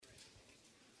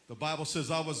The Bible says,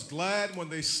 I was glad when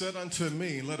they said unto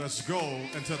me, let us go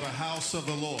into the house of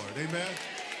the Lord. Amen.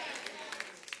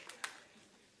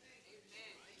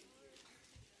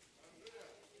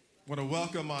 I want to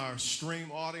welcome our stream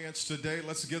audience today.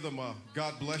 Let's give them a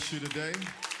God bless you today.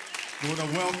 We want to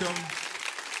welcome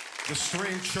the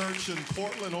Stream Church in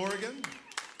Portland, Oregon.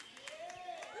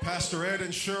 Pastor Ed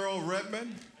and Cheryl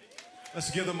Redmond.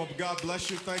 Let's give them a God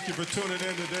bless you. Thank you for tuning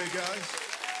in today, guys.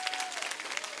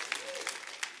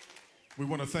 We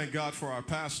want to thank God for our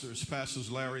pastors, Pastors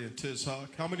Larry and Tiz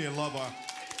Huck. How many of you love our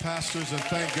pastors and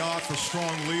thank God for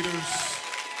strong leaders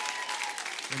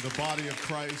in the body of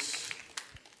Christ?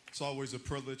 It's always a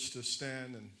privilege to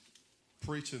stand and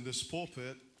preach in this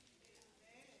pulpit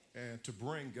and to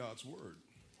bring God's word.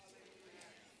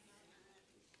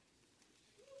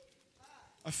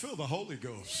 I feel the Holy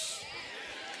Ghost.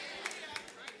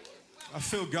 I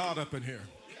feel God up in here.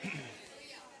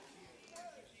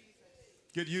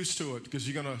 Get used to it because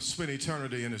you're going to spend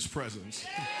eternity in his presence.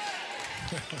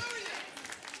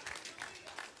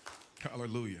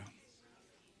 Hallelujah.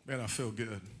 Man, I feel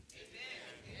good.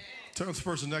 Turn to the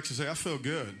person next to you and say, I feel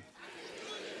good.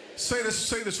 Say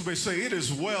this with me. Say, it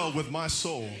is well with my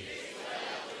soul.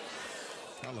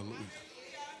 Hallelujah.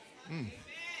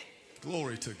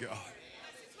 Glory to God.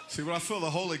 See, when I feel the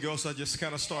Holy Ghost, I just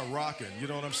kind of start rocking. You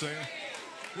know what I'm saying?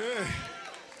 Yeah.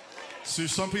 See,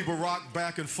 some people rock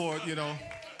back and forth, you know.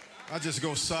 I just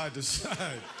go side to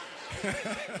side.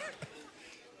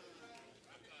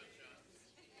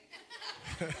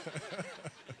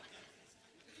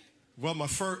 Well, my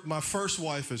first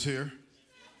wife is here.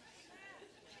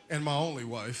 And my only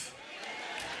wife.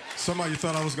 Somebody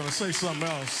thought I was going to say something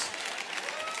else.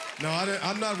 No,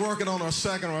 I'm not working on a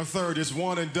second or a third. It's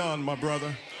one and done, my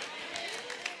brother.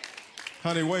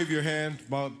 Honey, wave your hand.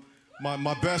 My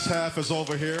best half is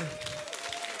over here.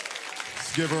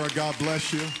 Let's give her a God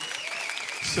bless you.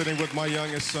 Sitting with my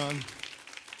youngest son.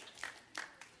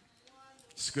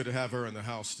 It's good to have her in the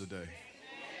house today.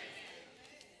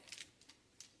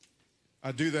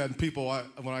 I do that, and people,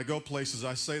 when I go places,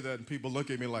 I say that, and people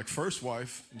look at me like, first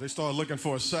wife? They start looking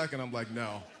for a second. I'm like,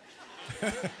 no.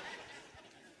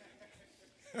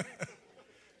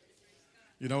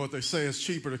 You know what they say? It's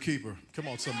cheaper to keep her. Come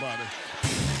on, somebody.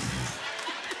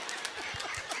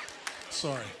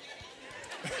 Sorry.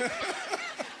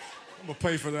 I'm going to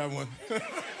pay for that one.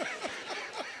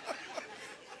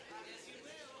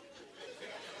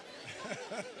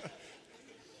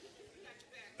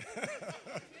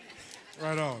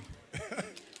 Right on.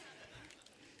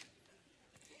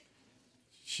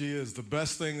 She is the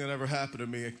best thing that ever happened to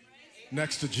me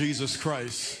next to Jesus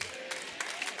Christ.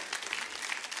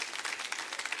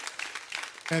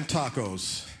 And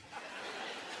tacos.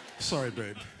 Sorry,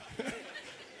 babe.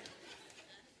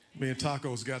 Me and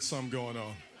tacos got something going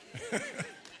on.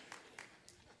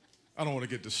 I don't want to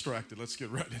get distracted. Let's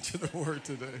get right into the word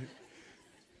today.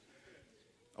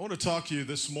 I want to talk to you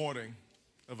this morning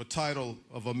of a title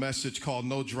of a message called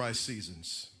No Dry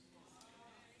Seasons.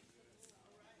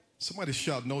 Somebody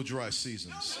shout, no dry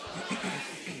seasons.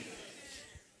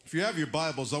 If you have your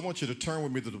Bibles, I want you to turn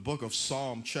with me to the book of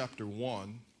Psalm chapter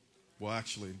 1. Well,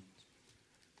 actually,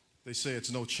 they say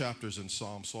it's no chapters in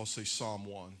Psalm, so I'll say Psalm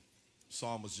 1.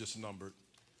 Psalm was just numbered.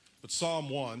 But Psalm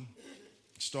 1,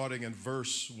 starting in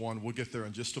verse 1, we'll get there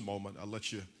in just a moment. I'll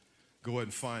let you go ahead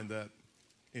and find that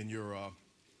in your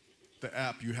the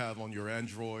app you have on your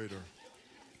Android or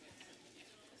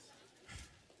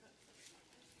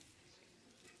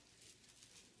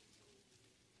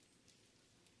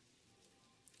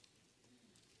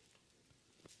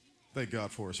thank God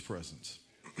for his presence.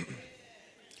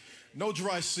 No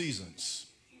dry seasons.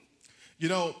 You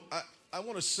know, I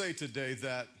want to say today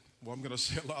that, well, I'm going to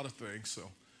say a lot of things, so,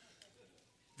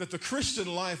 that the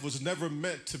Christian life was never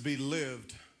meant to be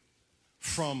lived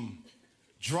from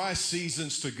dry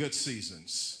seasons to good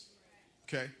seasons,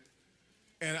 okay?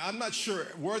 And I'm not sure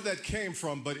where that came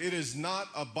from, but it is not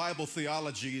a Bible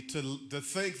theology to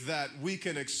think that we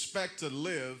can expect to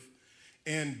live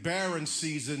in barren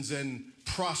seasons and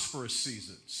prosperous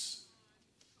seasons.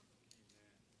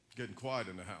 Getting quiet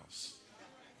in the house.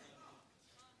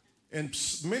 And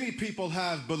many people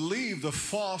have believed the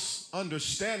false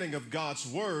understanding of God's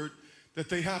word that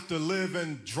they have to live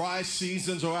in dry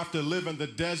seasons or have to live in the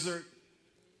desert.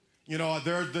 You know,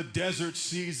 there are the desert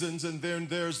seasons and then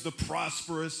there's the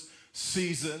prosperous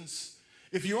seasons.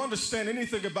 If you understand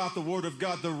anything about the word of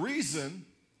God, the reason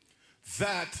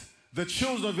that the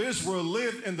children of Israel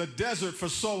lived in the desert for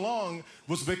so long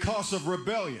was because of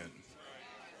rebellion.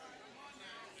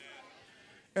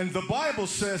 And the Bible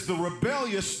says the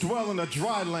rebellious dwell in a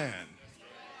dry land.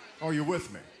 Are you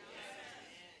with me?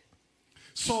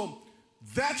 So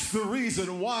that's the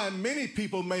reason why many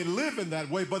people may live in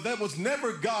that way, but that was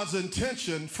never God's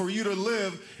intention for you to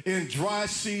live in dry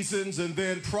seasons and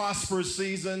then prosperous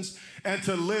seasons and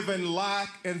to live in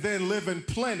lack and then live in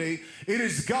plenty. It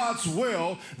is God's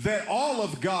will that all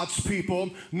of God's people,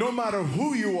 no matter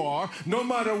who you are, no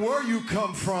matter where you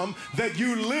come from, that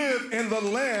you live in the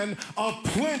land of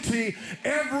plenty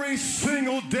every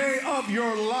single day of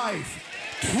your life.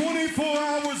 24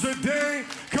 hours a day,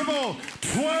 come on,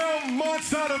 12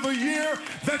 months out of a year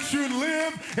that you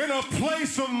live in a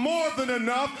place of more than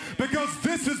enough, because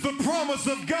this is the promise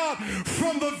of God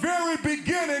from the very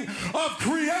beginning of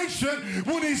creation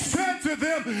when he said to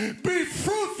them, be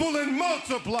fruitful and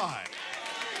multiply.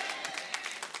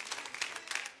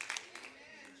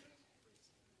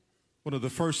 One of the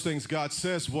first things God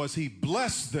says was he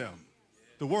blessed them.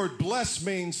 The word bless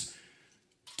means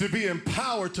to be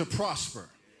empowered to prosper.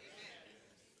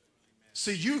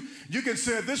 See, you can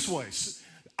say it this way.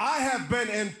 I have been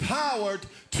empowered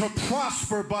to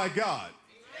prosper by God.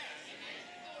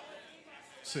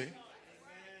 See?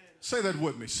 Say that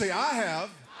with me. Say, I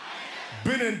have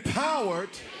been empowered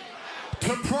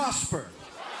to prosper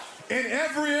in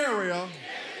every area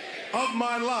of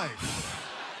my life.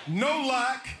 No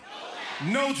lack,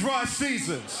 no dry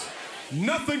seasons.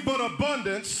 Nothing but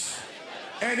abundance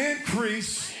and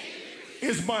increase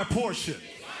is my portion.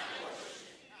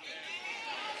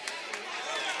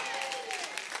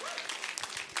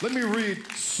 Let me read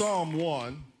Psalm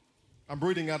 1. I'm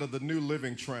reading out of the New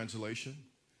Living Translation.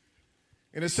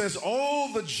 And it says,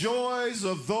 oh, the joys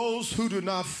of those who do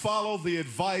not follow the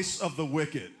advice of the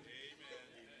wicked.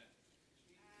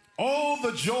 Oh,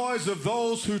 the joys of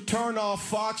those who turn off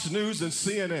Fox News and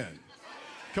CNN.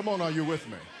 Come on, are you with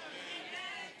me?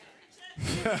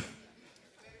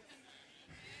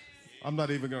 I'm not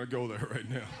even going to go there right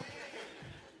now.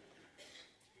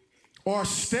 Or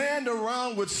stand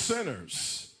around with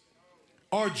sinners,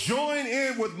 or join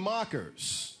in with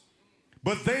mockers.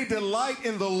 But they delight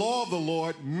in the law of the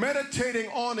Lord, meditating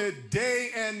on it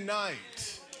day and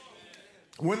night.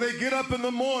 When they get up in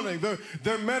the morning,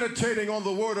 they're meditating on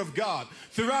the Word of God.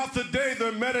 Throughout the day,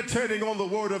 they're meditating on the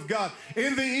Word of God.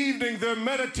 In the evening, they're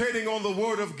meditating on the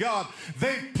Word of God.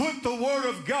 They put the Word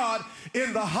of God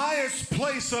in the highest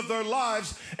place of their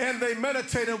lives, and they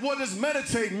meditate. And what does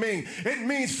meditate mean? It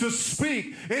means to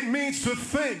speak. It means to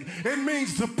think. It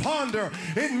means to ponder.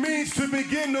 It means to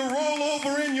begin to roll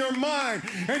over in your mind,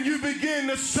 and you begin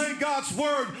to say God's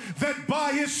word, that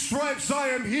by his stripes I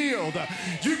am healed.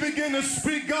 You begin to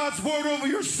speak God's word over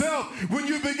yourself when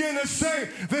you begin to say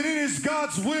that it is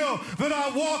God's will that I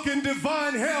walk in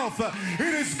divine health.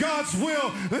 It is God's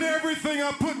will that everything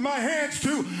I put my hands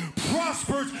to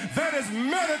prospers. That is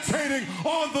meditating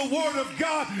on the word of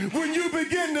God when you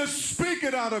begin to speak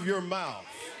it out of your mouth.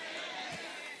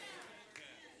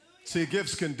 See, it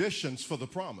gives conditions for the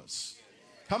promise.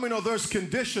 How many know there's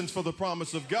conditions for the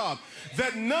promise of God?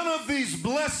 That none of these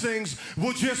blessings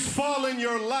will just fall in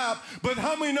your lap, but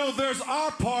how many know there's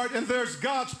our part and there's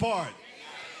God's part?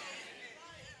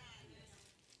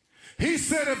 He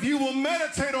said, if you will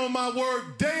meditate on my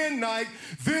word day and night,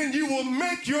 then you will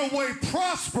make your way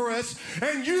prosperous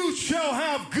and you shall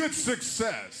have good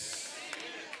success.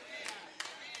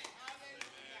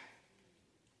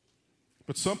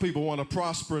 But some people want to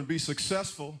prosper and be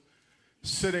successful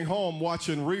sitting home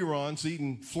watching reruns,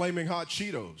 eating Flaming Hot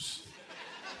Cheetos.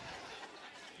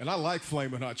 And I like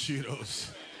Flaming Hot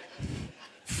Cheetos.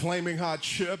 Flaming Hot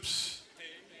chips.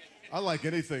 I like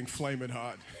anything flaming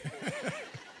hot.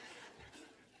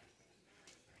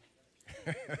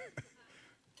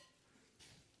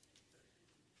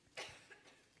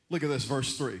 Look at this,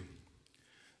 verse 3.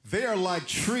 They are like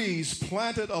trees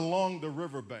planted along the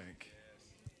riverbank,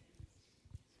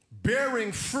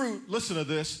 bearing fruit, listen to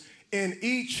this, in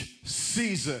each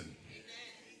season.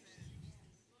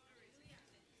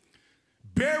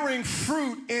 Bearing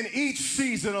fruit in each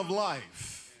season of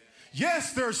life.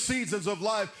 Yes, there are seasons of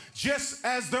life, just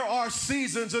as there are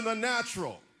seasons in the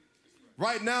natural.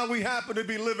 Right now, we happen to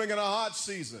be living in a hot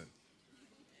season.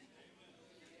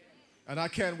 And I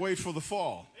can't wait for the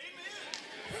fall.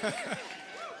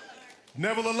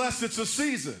 Nevertheless, it's a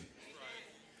season.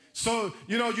 So,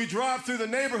 you know, you drive through the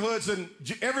neighborhoods and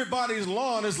everybody's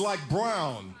lawn is like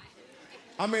brown.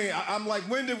 I mean, I'm like,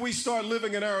 when did we start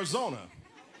living in Arizona?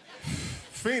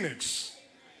 Phoenix.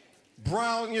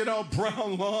 Brown, you know,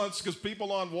 brown lawns because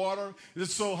people on water.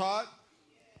 It's so hot.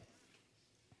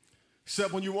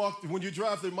 Except when you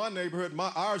drive through my neighborhood,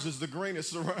 ours is the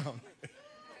greenest around.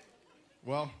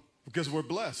 Well, because we're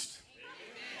blessed.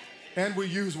 And we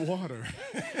use water.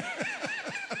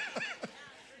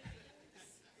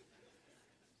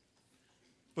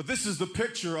 But this is the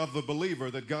picture of the believer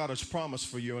that God has promised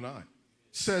for you and I. It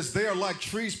says they are like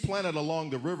trees planted along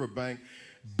the riverbank,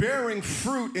 bearing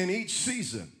fruit in each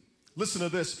season. Listen to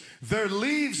this. Their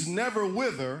leaves never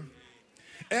wither,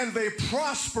 and they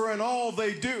prosper in all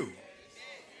they do.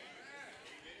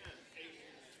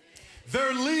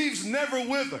 Their leaves never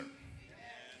wither.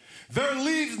 Their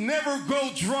leaves never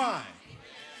go dry.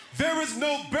 There is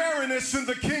no barrenness in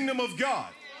the kingdom of God.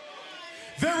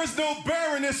 There is no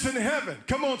barrenness in heaven.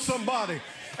 Come on, somebody.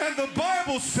 And the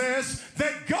Bible says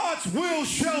that God's will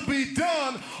shall be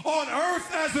done on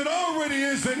earth as it already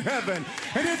is in heaven.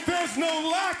 And if there's no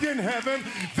lack in heaven,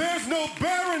 there's no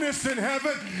barrenness in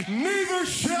heaven, neither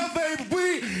shall they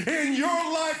be in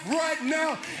your life right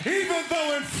now, even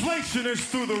though inflation is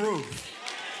through the roof.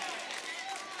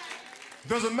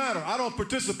 Doesn't matter. I don't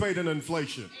participate in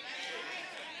inflation.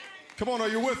 Come on, are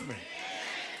you with me?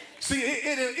 See,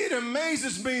 it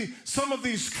amazes me, some of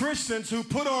these Christians who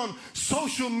put on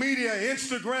social media,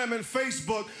 Instagram and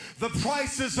Facebook, the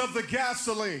prices of the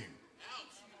gasoline.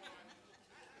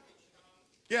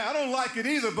 Yeah, I don't like it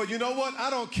either, but you know what?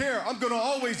 I don't care. I'm going to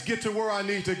always get to where I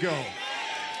need to go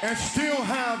and still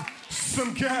have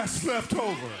some gas left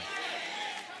over.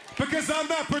 Because I'm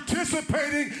not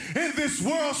participating in this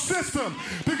world system.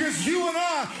 Because you and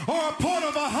I are a part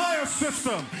of a higher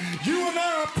system. You and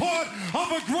I are a part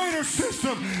of a greater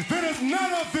system that is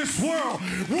not of this world,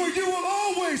 where you will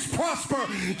always prosper.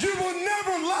 You will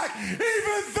never lack,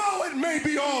 even though it may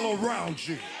be all around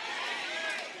you.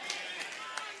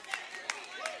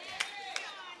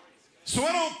 So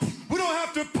we don't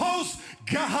have to post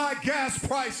high gas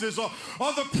prices or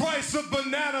the price of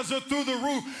bananas are through the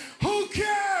roof. Who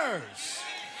cares?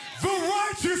 The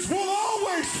righteous will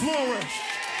always flourish.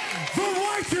 The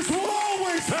righteous will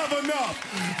always have enough.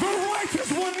 The righteous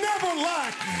will never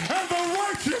lack, and the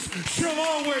righteous shall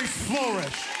always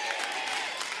flourish.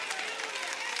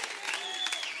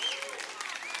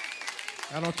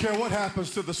 I don't care what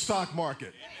happens to the stock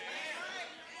market.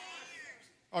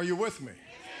 Are you with me?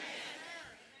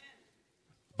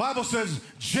 Bible says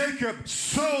Jacob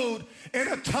sowed in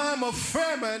a time of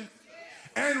famine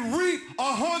and reaped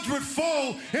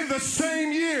 100-fold in the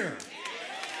same year.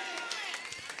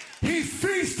 He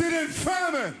feasted in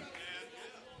famine.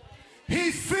 He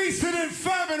feasted in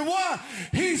famine. Why?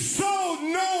 He sowed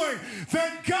knowing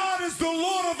that God is the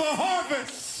Lord of the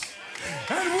harvest.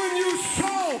 And when you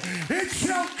sow, it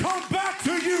shall come back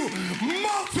to you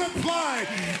multiplied,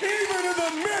 even in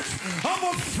the midst of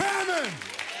a famine.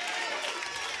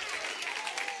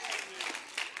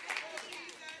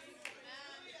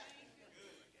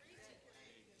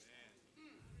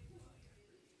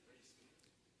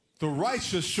 The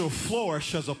righteous shall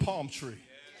flourish as a palm tree.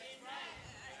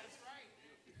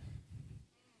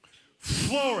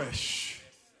 Flourish.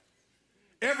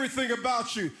 Everything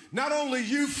about you. Not only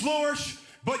you flourish,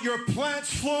 but your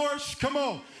plants flourish. Come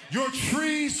on. Your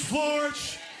trees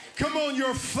flourish. Come on,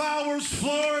 your flowers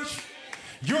flourish.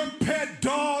 Your pet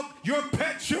dog, your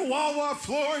pet chihuahua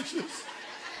flourishes.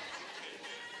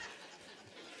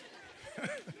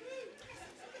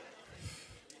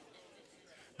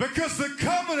 Because the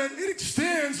covenant, it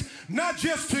extends not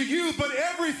just to you, but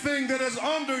everything that is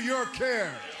under your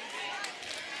care.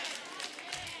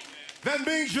 That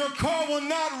means your car will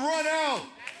not run out.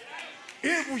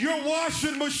 Your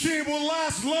washing machine will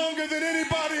last longer than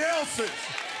anybody else's.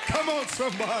 Come on,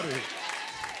 somebody.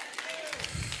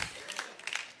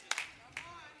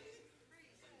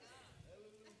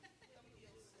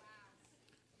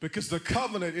 Because the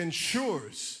covenant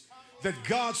ensures that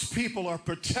God's people are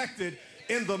protected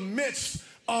in the midst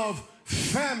of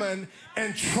famine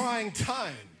and trying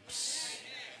times.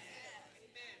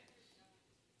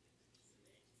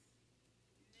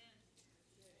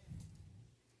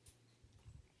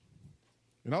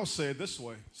 And I'll say it this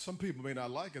way. Some people may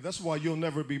not like it. That's why you'll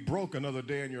never be broke another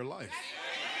day in your life.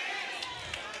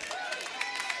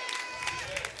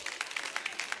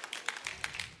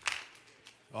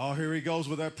 Oh, here he goes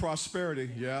with that prosperity.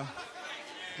 Yeah.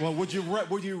 Well, would you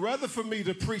rather for me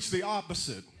to preach the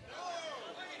opposite?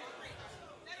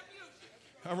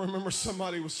 I remember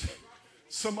somebody was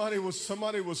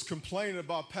complaining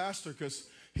about pastor because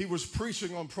he was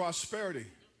preaching on prosperity.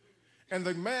 And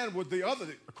the man with the other,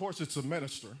 of course it's a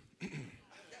minister,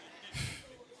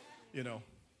 you know,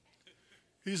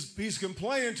 he's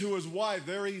complaining to his wife.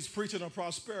 There he's preaching on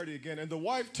prosperity again. And the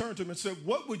wife turned to him and said,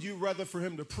 what would you rather for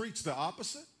him to preach, the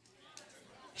opposite?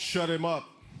 Shut him up.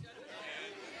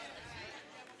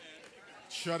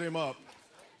 Shut him up.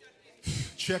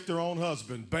 Check their own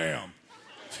husband. Bam.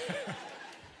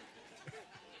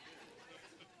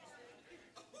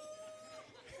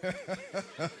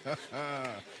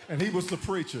 And he was the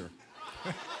preacher.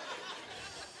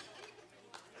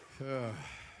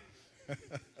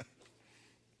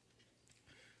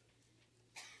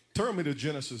 Turn me to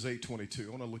Genesis 8:22. I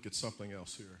want to look at something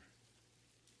else here.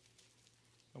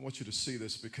 I want you to see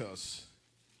this because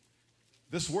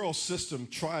this world system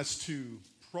tries to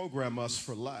program us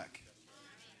for lack.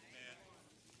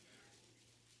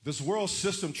 This world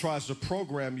system tries to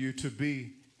program you to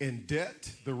be in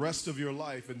debt the rest of your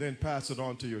life and then pass it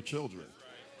on to your children.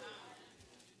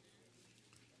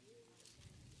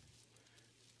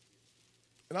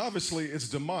 And obviously it's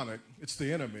demonic, it's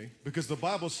the enemy, because the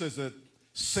Bible says that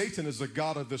Satan is the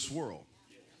god of this world.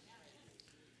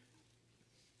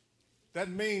 That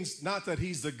means not that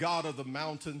he's the god of the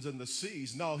mountains and the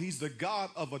seas. No, he's the god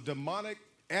of a demonic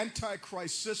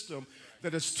antichrist system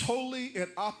that is totally in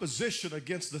opposition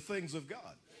against the things of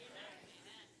God.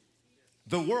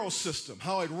 The world system,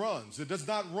 how it runs. It does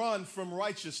not run from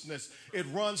righteousness. It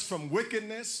runs from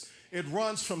wickedness. It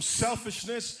runs from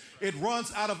selfishness. It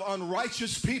runs out of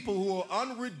unrighteous people who are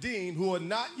unredeemed, who are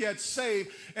not yet saved,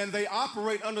 and they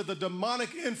operate under the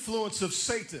demonic influence of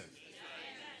Satan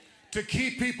to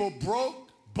keep people broke,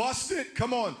 busted,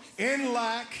 come on, in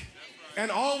lack, and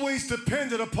always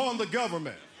dependent upon the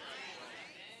government.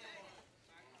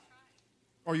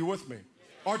 Are you with me?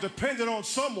 Or dependent on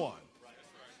someone.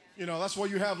 You know, that's why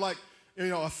you have like, you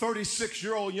know, a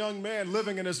 36-year-old young man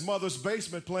living in his mother's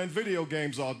basement playing video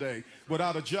games all day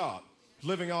without a job,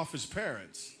 living off his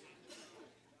parents.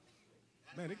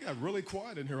 Man, it got really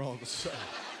quiet in here all of a sudden.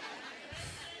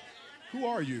 Who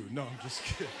are you? No, I'm just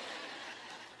kidding.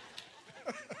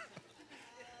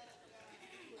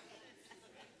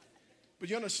 But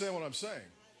you understand what I'm saying?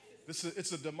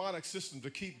 It's a demonic system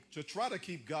to try to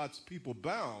keep God's people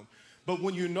bound. But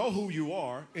when you know who you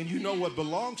are and you know what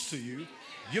belongs to you,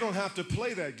 you don't have to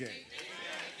play that game.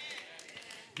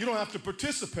 You don't have to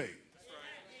participate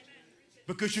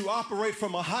because you operate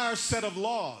from a higher set of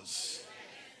laws.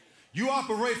 You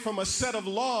operate from a set of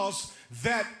laws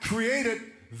that created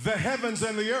the heavens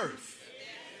and the earth.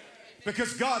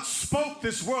 Because God spoke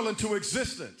this world into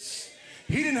existence.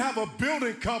 He didn't have a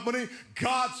building company,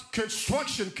 God's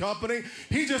construction company.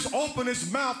 He just opened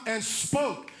his mouth and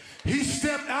spoke. He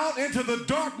stepped out into the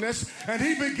darkness and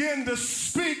he began to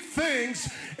speak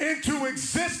things into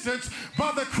existence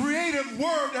by the creative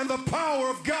word and the power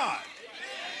of God.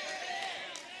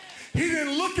 He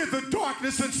didn't look at the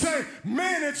darkness and say,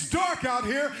 man, it's dark out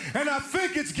here and I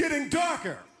think it's getting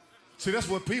darker. See, that's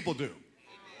what people do.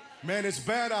 Man, it's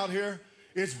bad out here.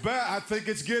 It's bad. I think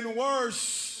it's getting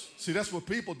worse. See, that's what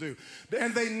people do.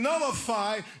 And they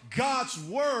nullify God's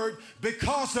word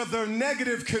because of their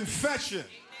negative confession.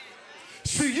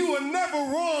 See, you are never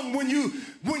wrong when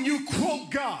you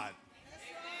quote God.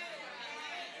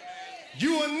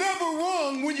 You are never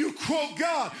wrong when you quote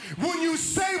God. When you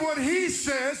say what he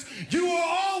says, you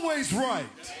are always right.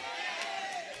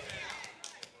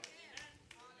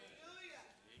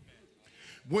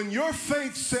 When your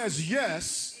faith says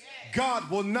yes, God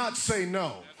will not say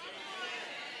no.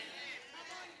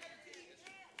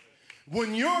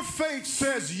 When your faith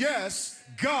says yes,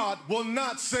 God will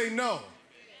not say no.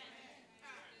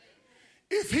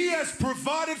 If he has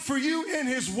provided for you in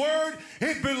his word,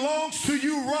 it belongs to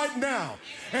you right now.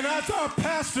 And as our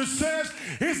pastor says,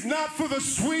 it's not for the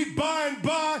sweet by and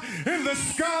by in the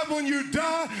sky when you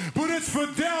die, but it's for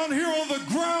down here on the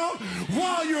ground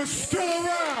while you're still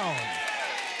around.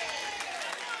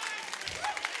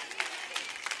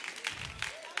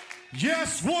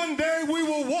 Yes, one day we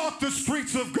will walk the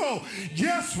streets of gold.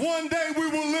 Yes, one day we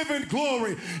will live in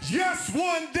glory. Yes,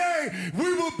 one day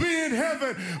we will be in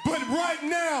heaven. But right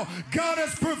now, God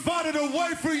has provided a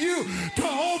way for you to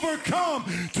overcome,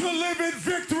 to live in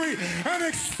victory, and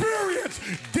experience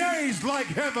days like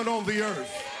heaven on the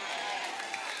earth.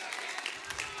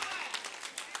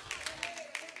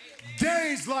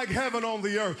 Days like heaven on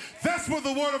the earth. That's what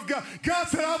the word of God. God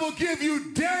said, I will give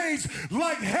you days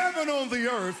like heaven on the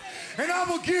earth, and I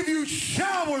will give you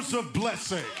showers of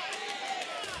blessing.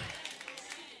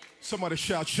 Somebody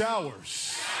shout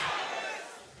showers.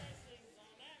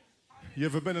 You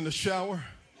ever been in the shower?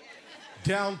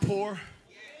 Downpour.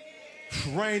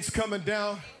 Rain's coming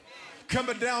down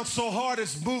so hard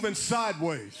it's moving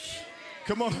sideways.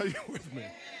 Come on, are you with me?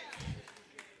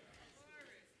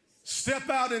 Step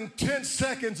out in 10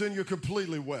 seconds and you're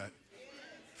completely wet.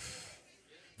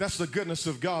 That's the goodness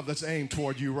of God that's aimed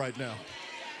toward you right now.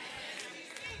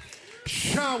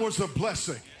 Showers of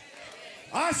blessing.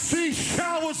 I see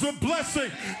showers of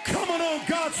blessing coming on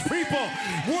God's people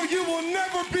where you will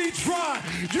never be dry.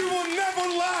 You will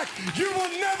never lack. You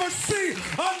will never see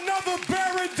another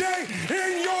barren day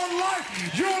in your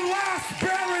life. Your last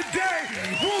barren day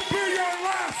will be your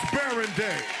last barren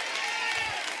day.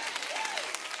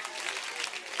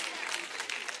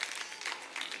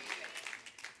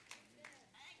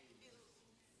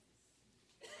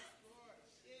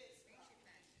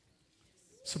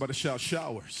 Somebody shout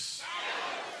showers.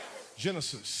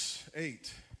 Genesis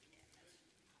 8.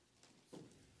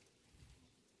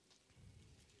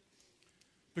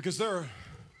 Because there are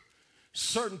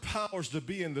certain powers to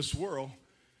be in this world,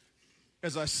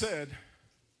 as I said,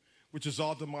 which is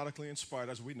all demonically inspired,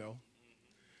 as we know,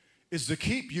 is to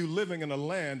keep you living in a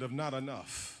land of not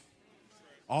enough.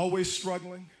 Always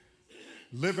struggling,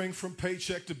 living from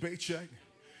paycheck to paycheck,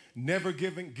 never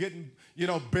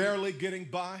barely getting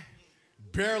by,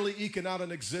 barely eking out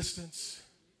an existence.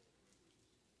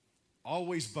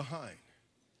 Always behind.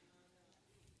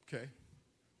 Okay?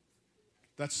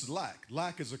 That's lack.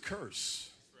 Lack is a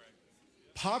curse.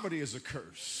 Poverty is a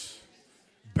curse.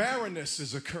 Barrenness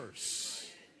is a curse.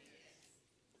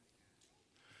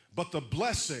 But the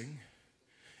blessing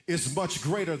is much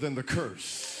greater than the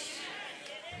curse.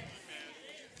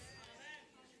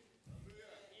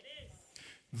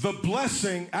 The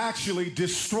blessing actually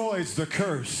destroys the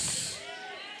curse.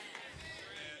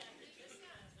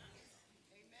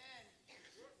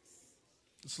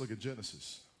 Let's look at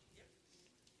Genesis.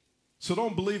 So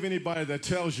don't believe anybody that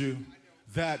tells you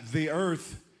that the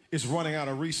earth is running out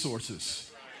of resources.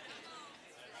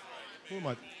 Who am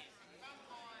I?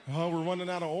 Oh, we're running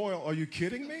out of oil. Are you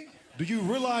kidding me? Do you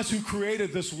realize who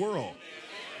created this world?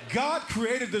 God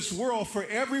created this world for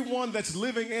everyone that's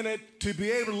living in it to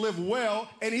be able to live well,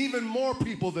 and even more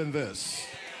people than this.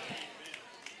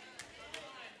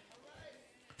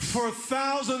 For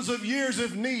thousands of years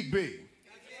if need be.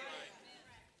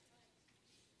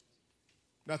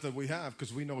 Not that we have,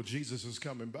 because we know Jesus is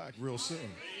coming back real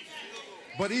soon.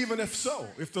 But even if so,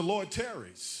 if the Lord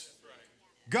tarries,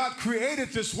 God created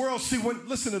this world. See,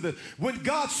 listen to this. When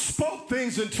God spoke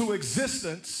things into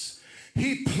existence,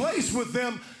 He placed with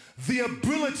them the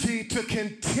ability to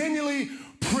continually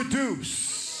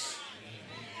produce.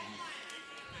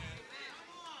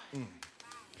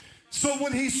 So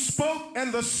when He spoke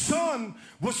and the sun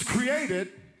was created,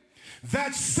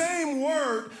 that same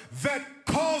word that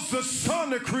caused the sun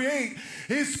to create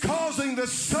is causing the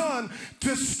sun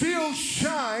to still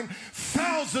shine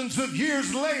thousands of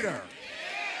years later.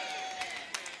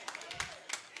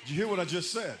 Did you hear what I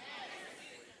just said?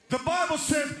 The Bible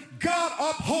says God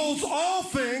upholds all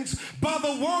things by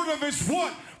the word of His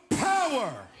what?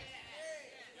 Power.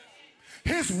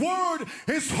 His word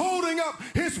is holding up.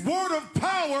 His word of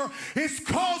power is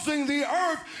causing the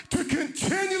earth to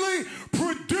continually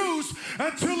produce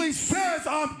until He says,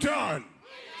 I'm done.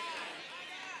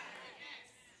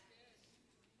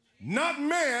 Not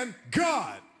man,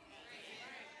 God.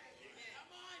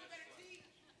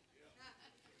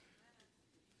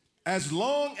 As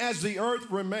long as the earth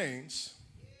remains,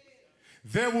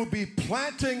 there will be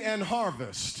planting and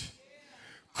harvest,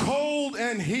 cold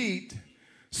and heat,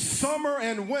 summer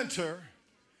and winter,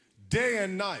 day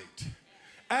and night,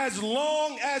 as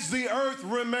long as the earth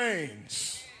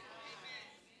remains.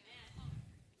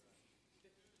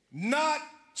 Not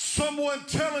someone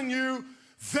telling you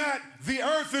that the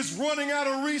earth is running out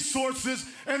of resources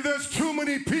and there's too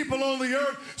many people on the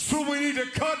earth, so we need to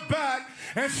cut back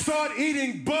and start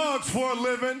eating bugs for a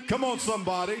living. Come on,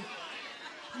 somebody.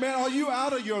 Man, are you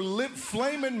out of your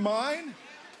flaming mind?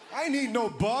 I ain't need no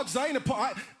bugs.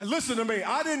 Listen to me.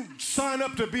 I didn't sign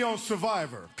up to be on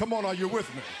Survivor. Come on, are you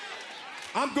with me?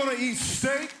 I'm going to eat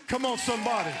steak. Come on,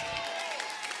 somebody.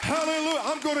 Hallelujah.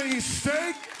 I'm going to eat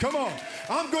steak. Come on.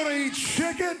 I'm going to eat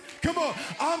chicken. Come on.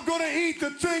 I'm going to eat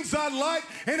the things I like,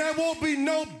 and there won't be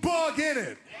no bug in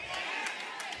it.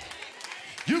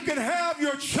 You can have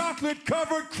your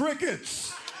chocolate-covered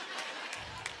crickets.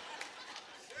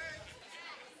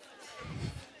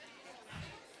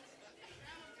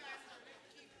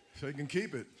 So you can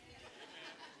keep it.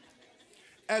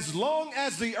 As long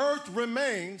as the earth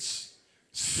remains,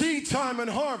 seed time and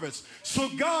harvest. So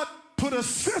God put a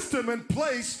system in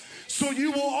place so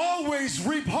you will always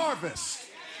reap harvest.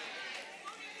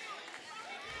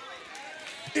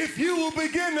 If you will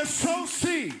begin to sow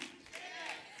seed,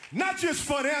 not just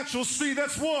financial seed,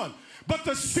 that's one, but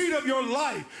the seed of your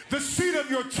life, the seed of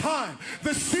your time,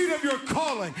 the seed of your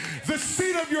calling, the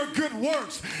seed of your good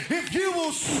works. If you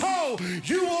will sow,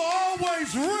 you will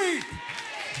always reap.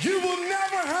 You will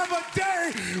never have a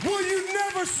day where you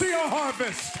never see a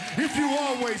harvest if you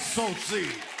always sow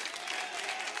seed.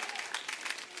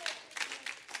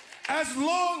 As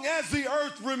long as the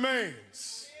earth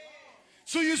remains.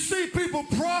 So you see people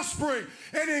prospering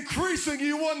and increasing.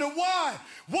 You wonder why.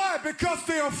 Why? Because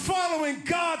they are following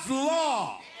God's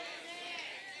law.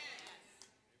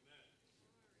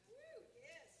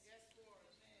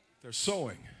 They're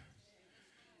sowing.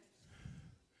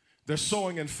 They're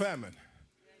sowing in famine.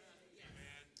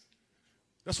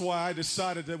 That's why I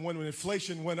decided that when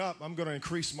inflation went up, I'm going to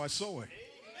increase my sowing.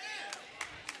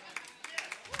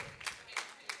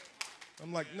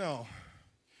 I'm like, no,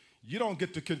 you don't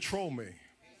get to control me.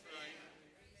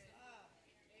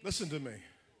 Listen to me.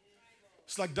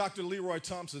 It's like Dr. Leroy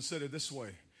Thompson said it this way.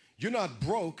 You're not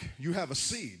broke, you have a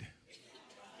seed.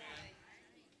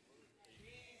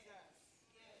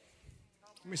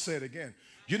 Let me say it again.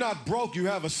 You're not broke, you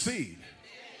have a seed.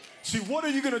 See, what are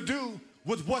you going to do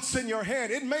with what's in your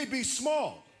hand? It may be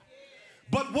small,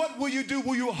 but what will you do?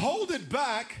 Will you hold it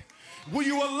back? Will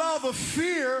you allow the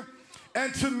fear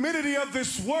and timidity of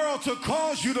this world to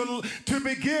cause you to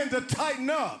begin to tighten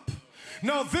up?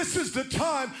 No, this is the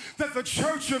time that the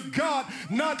church of God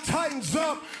not tightens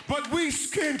up, but we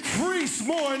increase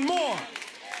more and more.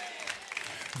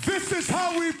 This is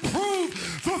how we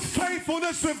prove the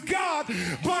faithfulness of God,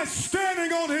 by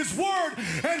standing on His word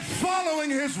and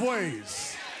following His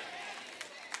ways.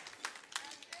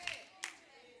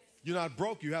 You're not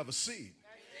broke, you have a seed.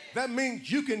 That means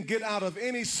you can get out of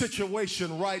any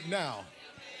situation right now.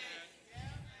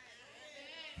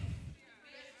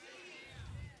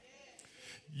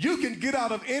 You can get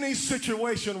out of any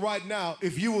situation right now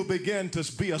if you will begin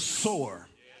to be a sower.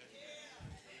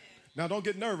 Now, don't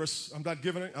get nervous.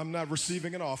 I'm not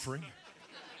receiving an offering.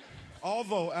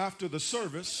 Although after the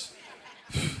service,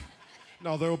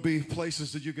 no, there will be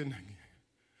places that you can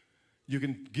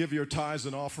give your tithes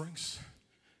and offerings,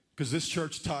 because this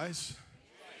church tithes.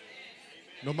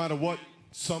 No matter what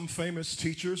some famous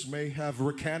teachers may have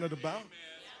recanted about,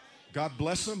 God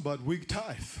bless them, but we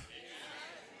tithe.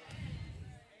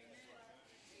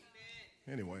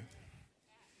 Anyway,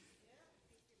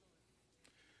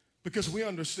 because we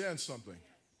understand something.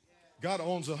 God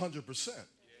owns 100%.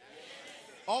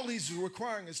 All He's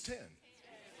requiring is 10.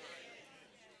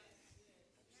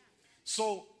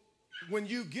 So when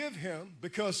you give Him,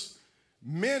 because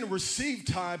men receive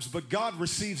tithes, but God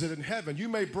receives it in heaven. You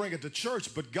may bring it to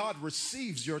church, but God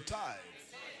receives your tithe.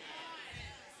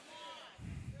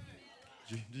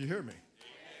 Do you hear me?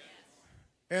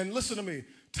 And listen to me.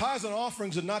 Tithes and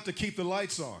offerings are not to keep the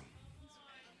lights on.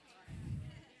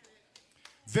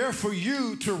 They're for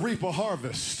you to reap a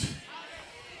harvest.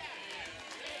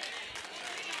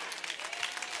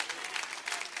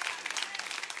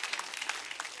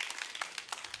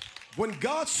 When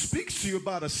God speaks to you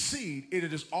about a seed, it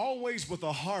is always with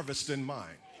a harvest in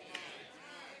mind.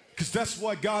 Because that's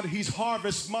why God, He's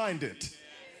harvest minded.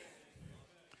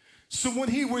 So when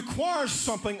He requires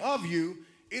something of you,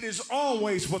 it is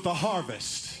always with a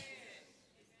harvest.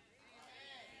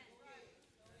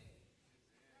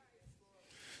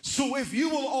 So if you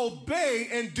will obey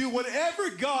and do whatever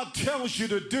God tells you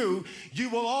to do, you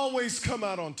will always come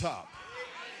out on top.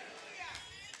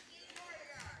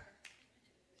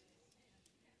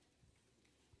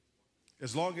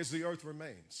 As long as the earth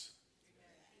remains.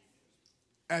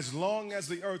 As long as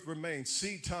the earth remains,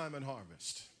 seed time and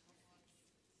harvest.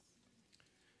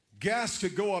 Gas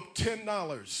could go up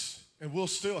 $10 and we'll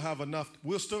still have enough,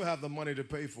 we'll still have the money to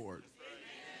pay for it.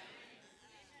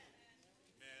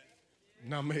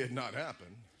 Now, may it not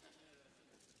happen,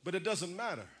 but it doesn't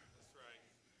matter.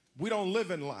 We don't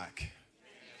live in lack.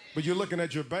 But you're looking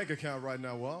at your bank account right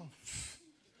now. Well,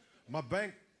 my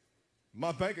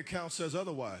bank account says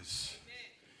otherwise.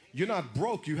 You're not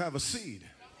broke, you have a seed.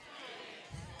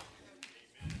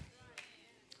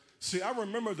 See, I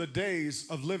remember the days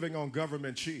of living on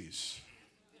government cheese.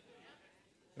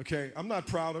 Okay, I'm not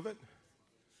proud of it.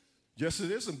 Yes, it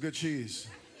is some good cheese.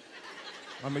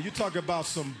 I mean, you talk about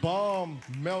some bomb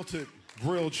melted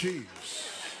grilled cheese.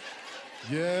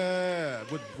 Yeah,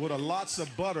 with a lots of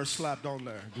butter slapped on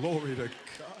there. Glory to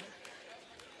God.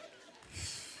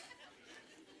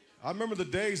 I remember the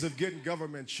days of getting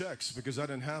government checks because I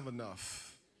didn't have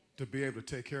enough to be able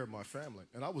to take care of my family.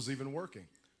 And I was even working.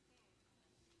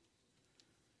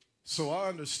 So I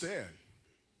understand.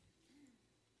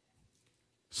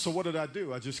 So what did I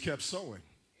do? I just kept sowing.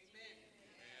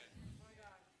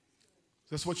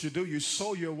 That's what you do. You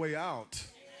sow your way out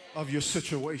of your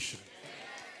situation.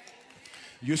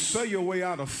 You sow your way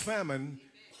out of famine,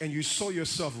 and you sow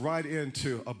yourself right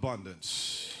into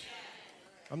abundance.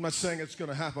 I'm not saying it's going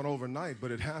to happen overnight, but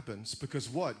it happens because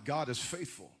what? God is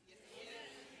faithful.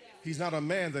 He's not a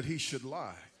man that He should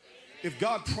lie. If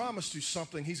God promised you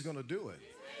something, He's going to do it.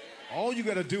 All you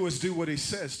got to do is do what he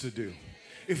says to do.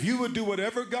 If you would do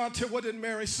whatever God tells, what did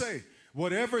Mary say?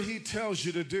 Whatever he tells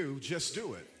you to do, just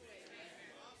do it.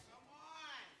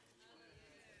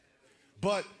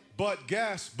 But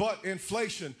gas, but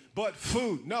inflation, but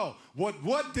food. No.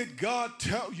 What did God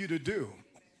tell you to do?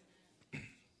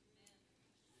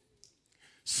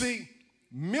 See,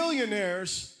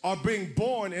 millionaires are being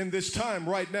born in this time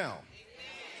right now.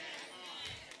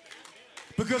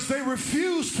 Because they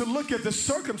refuse to look at the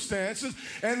circumstances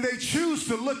and they choose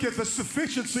to look at the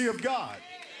sufficiency of God.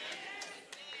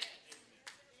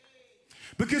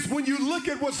 Because when you look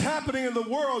at what's happening in the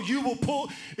world, you will pull,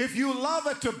 if you allow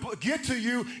that to get to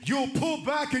you, you'll pull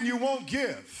back and you won't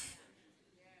give.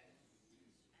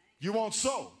 You won't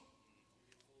sow.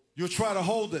 You'll try to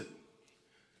hold it.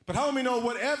 But how many know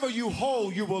whatever you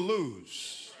hold, you will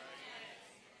lose?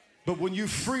 But when you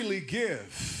freely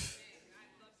give,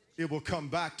 it will come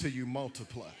back to you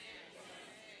multiplied.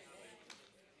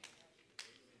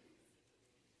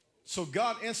 So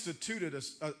God instituted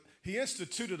He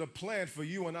instituted a plan for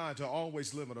you and I to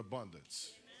always live in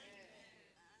abundance.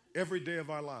 Every day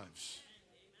of our lives.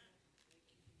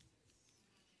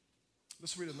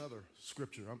 Let's read another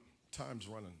scripture. Time's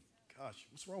running. Gosh,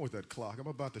 what's wrong with that clock? I'm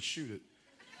about to shoot it.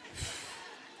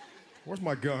 Where's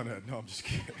my gun at? No, I'm just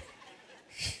kidding.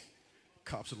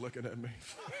 Cops are looking at me.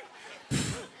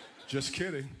 Just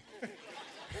kidding.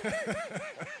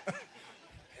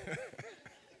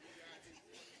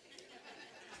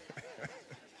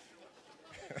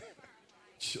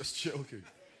 Just joking.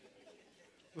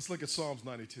 Let's look at Psalms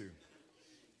 92.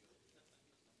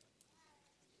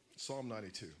 Psalm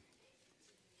 92.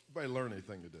 Everybody learn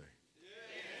anything today?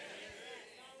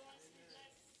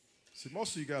 See,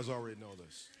 most of you guys already know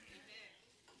this.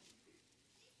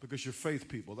 Because you're faith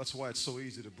people. That's why it's so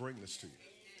easy to bring this to you.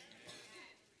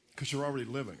 Because you're already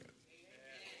living it.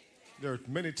 There are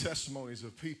many testimonies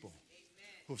of people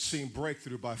who have seen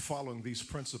breakthrough by following these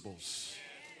principles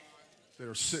that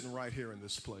are sitting right here in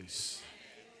this place.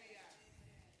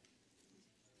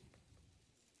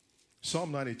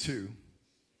 Psalm 92,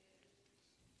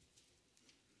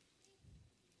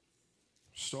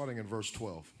 starting in verse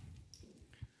 12.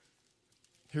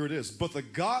 Here it is. But the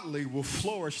godly will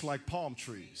flourish like palm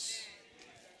trees.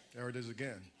 There it is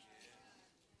again.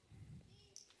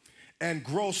 And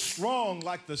grow strong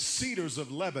like the cedars of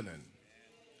Lebanon.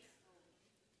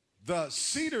 The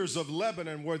cedars of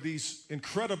Lebanon were these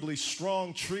incredibly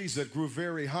strong trees that grew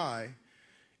very high.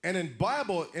 And in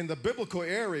the biblical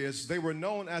areas, they were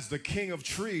known as the king of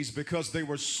trees because they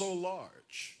were so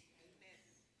large.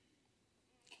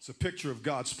 It's a picture of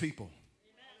God's people.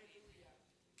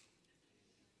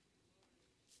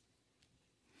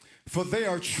 For they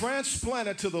are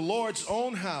transplanted to the Lord's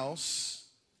own house.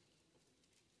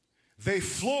 They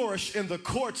flourish in the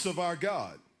courts of our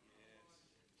God.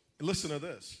 Listen to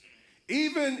this.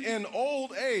 Even in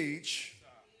old age,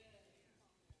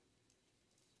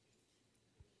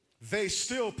 they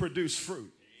still produce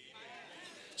fruit.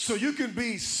 So you can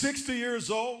be 60 years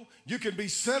old, you can be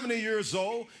 70 years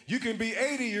old, you can be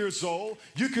 80 years old,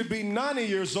 you could be 90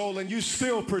 years old, and you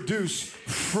still produce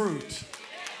fruit.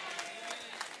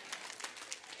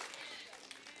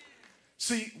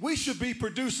 See, we should be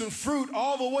producing fruit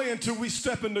all the way until we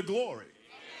step into glory.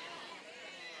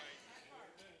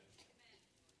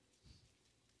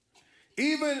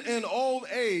 Even in old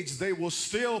age, they will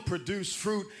still produce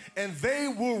fruit, and they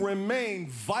will remain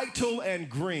vital and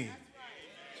green.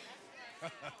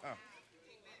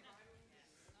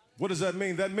 What does that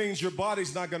mean? That means your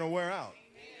body's not going to wear out.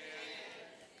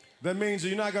 That means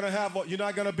you're not going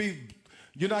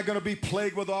to be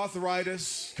plagued with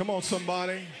arthritis. Come on,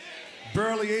 somebody.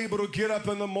 Barely able to get up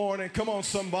in the morning. Come on,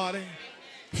 somebody.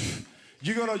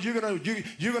 You're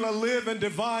gonna live in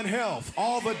divine health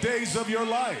all the days of your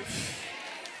life.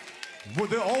 Well,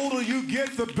 the older you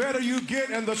get, the better you get,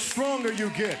 and the stronger you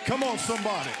get. Come on,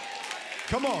 somebody.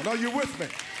 Come on, are you with me?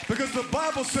 Because the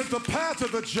Bible says the path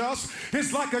of the just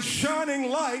is like a shining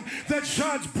light that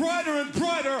shines brighter and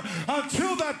brighter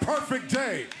until that perfect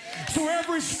day. So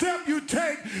every step you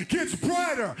take gets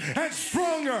brighter and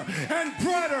stronger and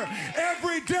brighter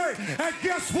every day. And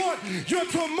guess what? Your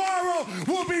tomorrow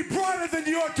will be brighter than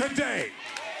your today.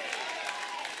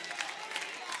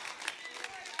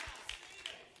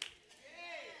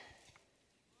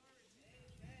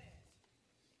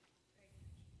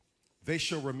 They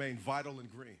shall remain vital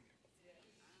and green.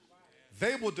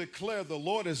 They will declare the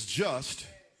Lord is just.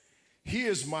 He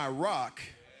is my rock,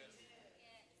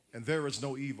 and there is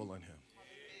no evil in him.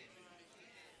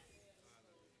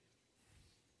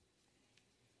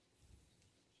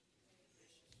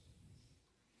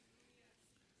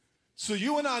 So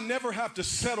you and I never have to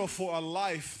settle for a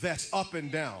life that's up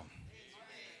and down.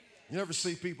 You ever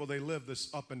see people, they live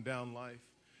this up and down life?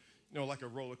 You know, like a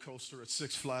roller coaster at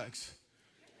Six Flags.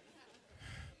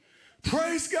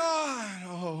 Praise God.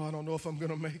 Oh, I don't know if I'm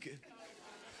going to make it.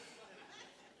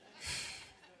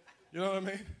 You know what I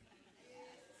mean?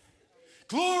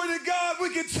 Glory to God, we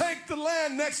can take the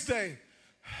land next day.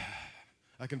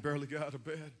 I can barely get out of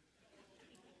bed.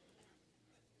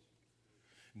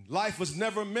 Life was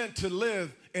never meant to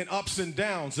live in ups and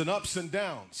downs and ups and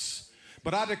downs.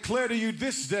 But I declare to you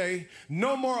this day,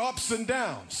 no more ups and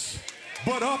downs,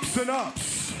 but ups and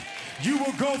ups. You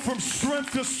will go from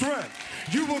strength to strength.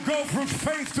 You will go from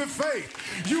faith to faith.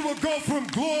 You will go from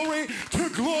glory to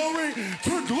glory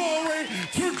to glory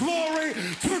to glory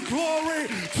to glory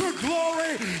to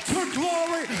glory to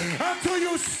glory until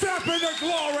you step into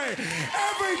glory.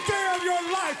 Every day of your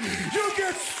life, you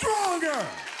get stronger.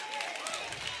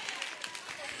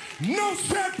 No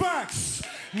setbacks,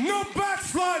 no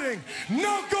backsliding,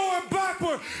 no going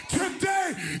backward.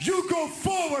 Today, you go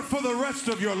forward for the rest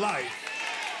of your life.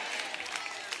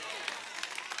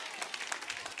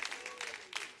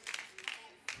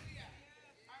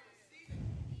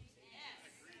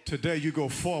 Today, you go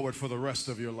forward for the rest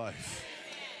of your life.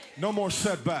 No more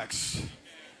setbacks.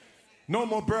 No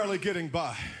more barely getting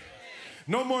by.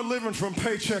 No more living from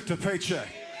paycheck to paycheck.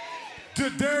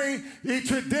 Today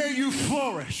you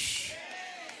flourish.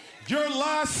 Your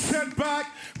last setback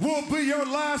will be your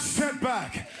last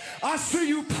setback. I see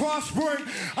you prospering.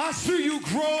 I see you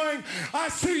growing. I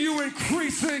see you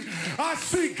increasing. I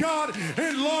see God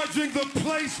enlarging the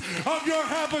place of your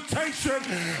habitation.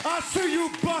 I see you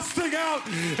busting out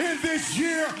in this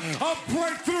year of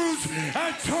breakthroughs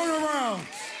and turnarounds.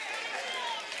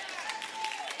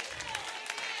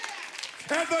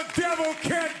 And the devil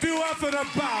can't do nothing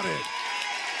about it.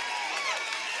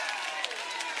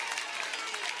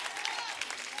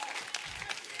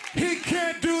 He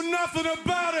can't do nothing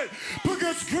about it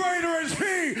because greater is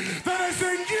he that is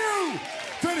in you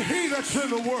than he that's in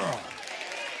the world.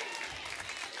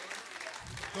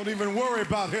 Don't even worry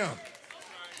about him.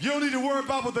 You don't need to worry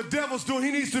about what the devil's doing.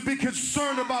 He needs to be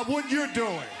concerned about what you're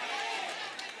doing.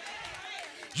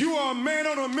 You are a man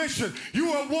on a mission.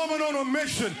 You are a woman on a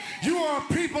mission. You are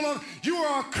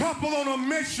a couple on a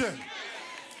mission.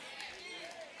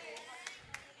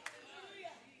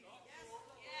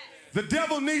 The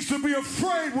devil needs to be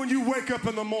afraid when you wake up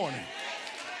in the morning.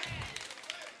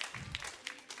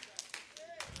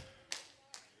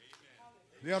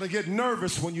 They ought to get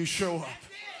nervous when you show up.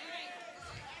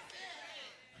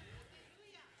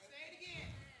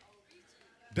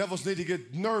 Devils need to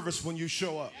get nervous when you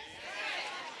show up.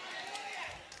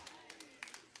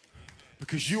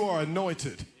 Because you are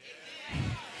anointed.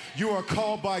 You are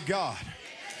called by God.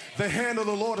 The hand of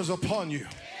the Lord is upon you.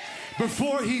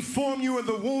 Before he formed you in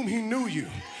the womb, he knew you.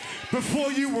 Before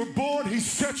you were born, he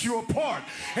set you apart.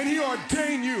 And he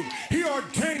ordained you. He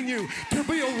ordained you to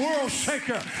be a world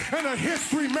shaker and a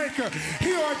history maker.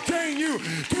 He ordained you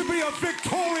to be a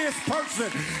victorious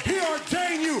person. He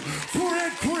ordained you for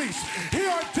increase. He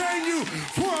ordained you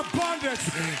for abundance.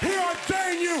 He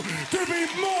ordained you to be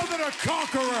more than a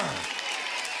conqueror.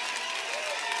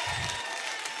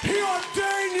 He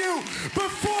ordained you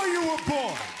before you were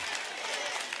born.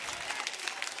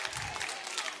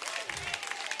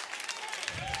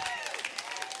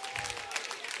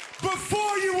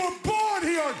 Before you were born,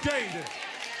 he ordained it.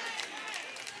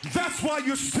 That's why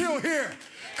you're still here.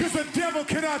 Because the devil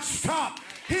cannot stop.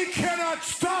 He cannot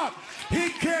stop. He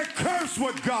can't curse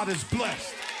what God has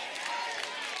blessed.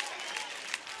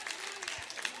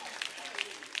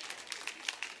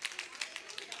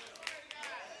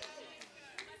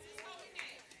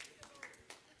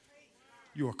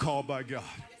 You are called by God.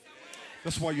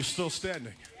 That's why you're still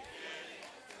standing.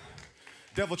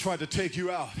 Devil tried to take you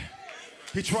out.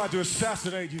 He tried to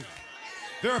assassinate you.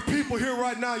 There are people here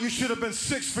right now, you should have been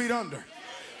 6 feet under.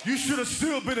 You should have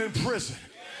still been in prison.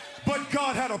 But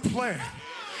God had a plan.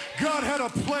 God had a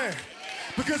plan.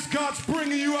 Because God's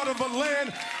bringing you out of a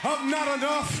land of not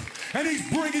enough, and he's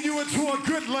bringing you into a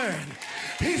good land.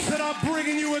 He said, I'm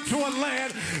bringing you into a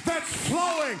land that's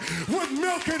flowing with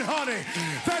milk and honey.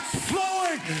 That's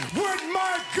flowing with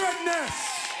my goodness.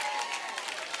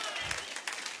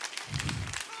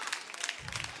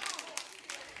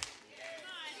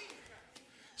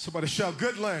 Somebody shout,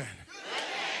 good land.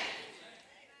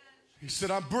 He said,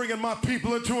 I'm bringing my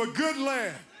people into a good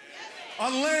land.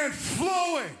 A land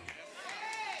flowing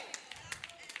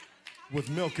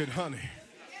with milk and honey.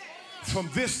 From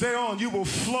this day on, you will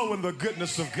flow in the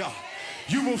goodness of God.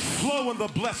 You will flow in the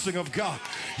blessing of God.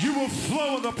 You will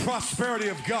flow in the prosperity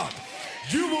of God.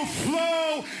 You will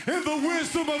flow in the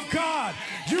wisdom of God.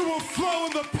 You will flow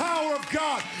in the power of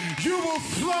God. You will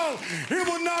flow. It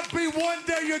will not be one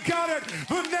day you got it,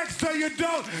 the next day you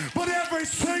don't, but every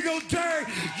single day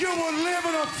you will live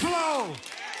in a flow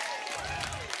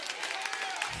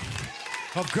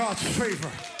of God's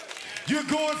favor. You're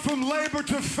going from labor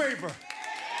to favor.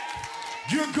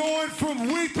 You're going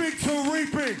from weeping to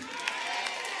reaping.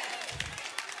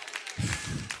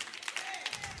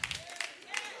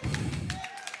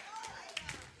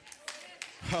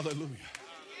 Hallelujah.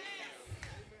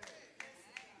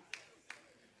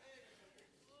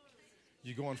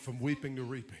 You're going from weeping to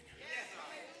reaping.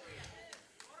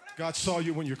 God saw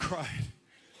you when you cried.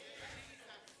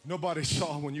 Nobody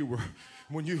saw when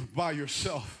you by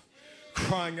yourself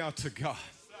crying out to God.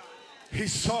 He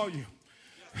saw you,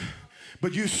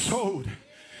 but you sowed,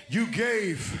 you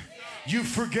gave, you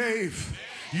forgave.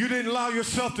 You didn't allow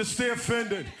yourself to stay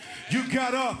offended. You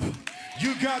got up,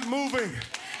 you got moving.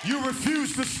 You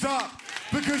refused to stop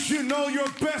because you know your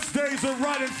best days are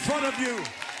right in front of you.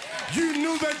 You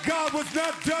knew that God was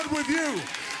not done with you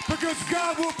because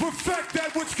God will perfect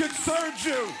that which concerns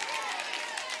you.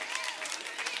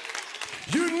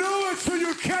 You knew it, so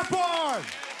you kept on.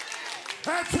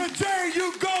 And today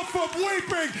you go from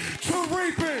weeping to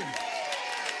reaping.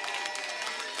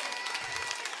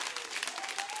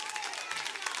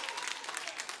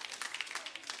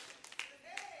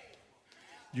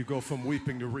 You go from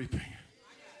weeping to reaping.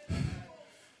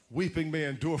 Weeping may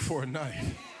endure for a night,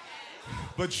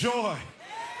 but joy,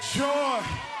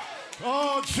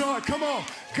 oh joy, come on.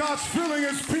 God's filling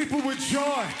his people with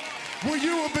joy. Where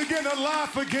you will begin to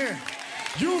laugh again.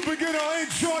 You will begin to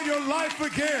enjoy your life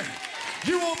again.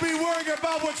 You won't be worrying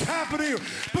about what's happening to you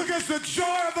because the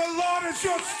joy of the Lord is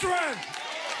your strength.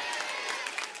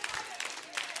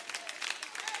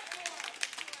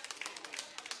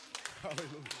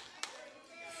 Hallelujah.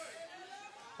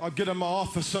 I'll get in my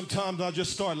office sometimes, I'll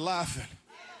just start laughing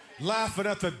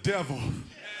at the devil.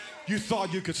 You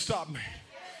thought you could stop me.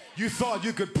 You thought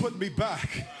you could put me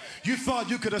back. You thought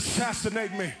you could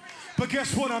assassinate me. But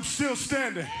guess what? I'm still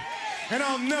standing. And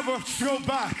I'll never go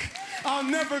back. I'll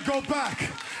never go back.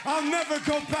 I'll never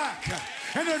go back.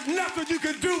 And there's nothing you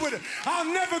can do with it. I'll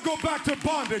never go back to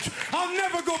bondage. I'll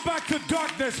never go back to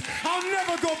darkness. I'll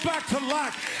never go back to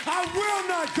lack. I will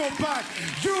not go back.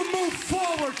 You move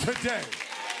forward today.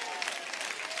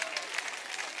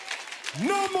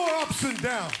 No more ups and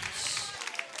downs,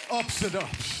 ups and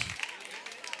ups.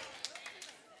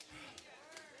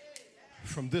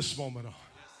 From this moment on,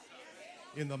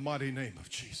 in the mighty name of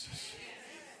Jesus,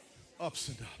 ups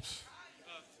and ups.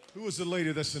 Who is the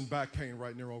lady that's in back pain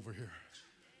right near over here?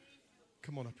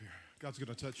 Come on up here. God's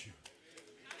going to touch you.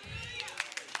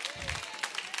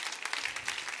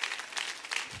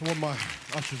 I want my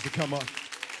ushers to come up.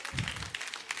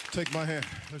 Take my hand.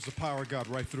 There's the power of God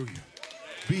right through you.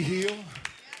 Be healed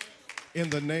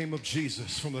in the name of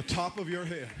Jesus from the top of your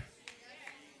head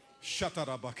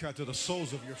to the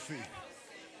soles of your feet.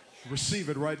 Receive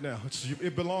it right now.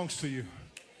 It belongs to you.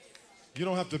 You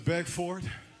don't have to beg for it.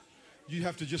 You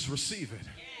have to just receive it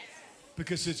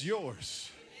because it's yours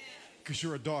because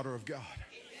you're a daughter of God.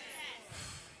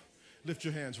 Lift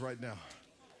your hands right now.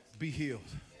 Be healed.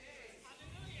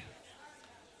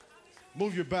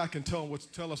 Move your back and tell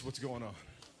us what's going on.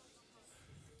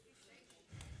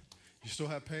 You still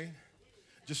have pain?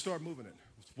 Just start moving it.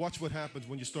 Watch what happens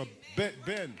when you start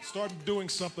bend. Start doing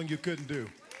something you couldn't do.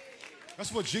 That's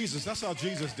how Jesus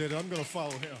did it. I'm going to follow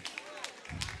him.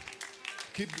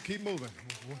 Keep moving.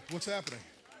 What's happening?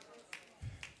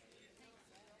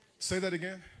 Say that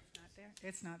again. Not there.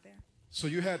 It's not there. So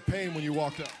you had pain when you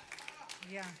walked up.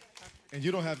 Yeah. And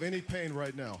you don't have any pain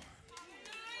right now.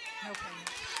 No pain.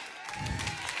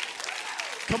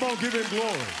 Come on, give him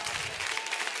glory.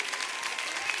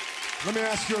 Let me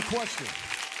ask you a question.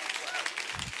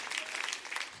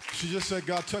 She just said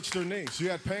God touched her knee. So you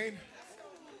had pain?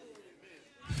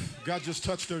 God just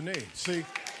touched her knee. See,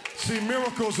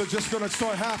 miracles are just going to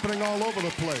start happening all over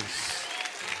the place.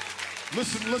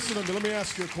 Listen to me. Let me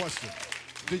ask you a question.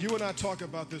 Did you and I talk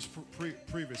about this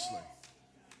previously?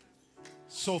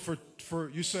 So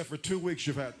you said for 2 weeks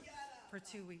you've had. For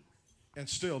 2 weeks. And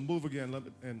still move again.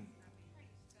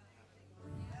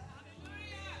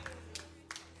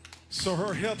 So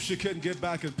her hip, she couldn't get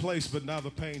back in place, but now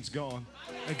the pain's gone.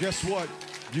 And guess what?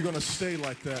 You're going to stay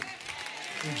like that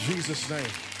in Jesus' name.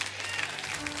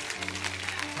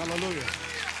 Hallelujah.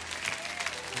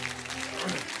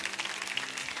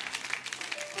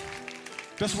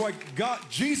 That's why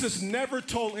Jesus never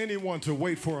told anyone to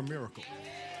wait for a miracle.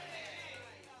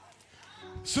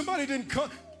 Somebody didn't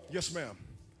come. Yes, ma'am.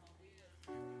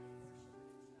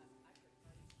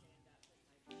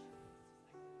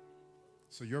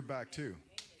 So you're back too.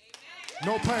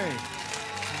 No pain.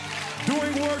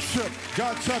 Doing worship,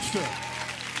 God touched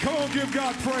her. Come on, give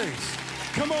God praise.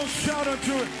 Come on, shout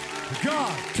unto it,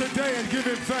 God today and give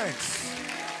him thanks.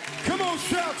 Come on,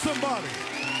 shout somebody.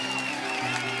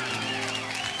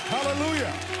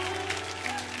 Hallelujah.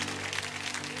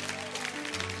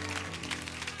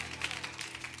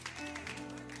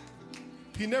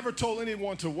 He never told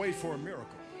anyone to wait for a miracle.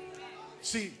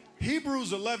 See,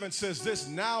 Hebrews 11 says this,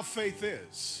 now faith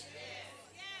is.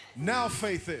 Now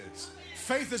faith is.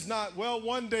 Faith is not, well,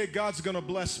 one day God's going to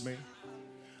bless me.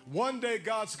 One day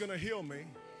God's going to heal me.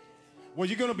 Well,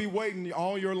 you're going to be waiting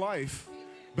all your life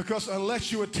because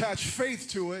unless you attach faith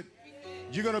to it,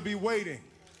 you're going to be waiting.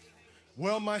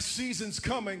 Well, my season's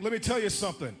coming. Let me tell you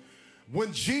something.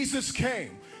 When Jesus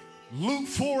came, Luke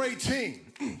 4:18,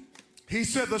 he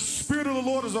said, the Spirit of the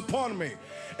Lord is upon me.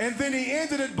 And then he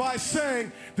ended it by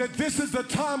saying that this is the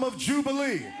time of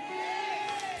Jubilee.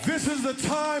 This is the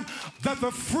time that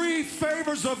the free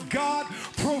favors of God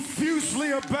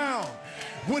profusely abound.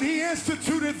 When he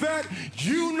instituted that,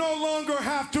 you no longer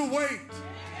have to wait.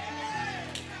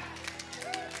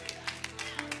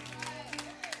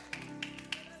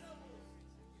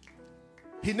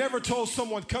 He never told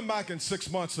someone, come back in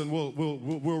 6 months and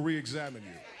we'll re-examine you.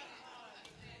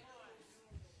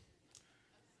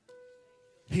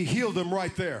 He healed them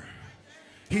right there.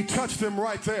 He touched them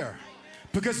right there.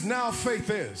 Because now faith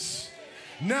is.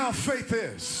 Now faith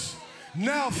is.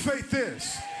 Now faith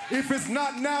is. If it's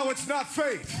not now, it's not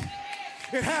faith.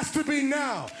 It has to be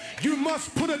now. You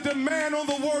must put a demand on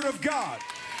the word of God.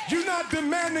 You're not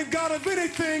demanding God of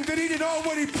anything that he didn't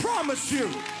already promise you.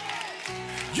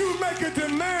 You make a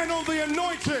demand on the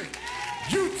anointing.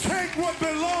 You take what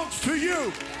belongs to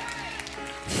you.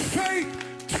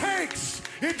 Faith takes.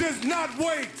 It does not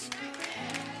wait.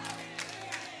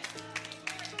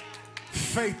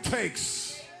 Faith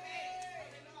takes.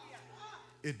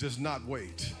 It does not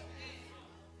wait.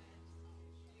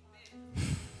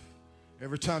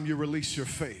 Every time you release your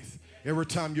faith, every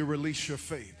time you release your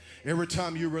faith, every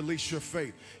time you release your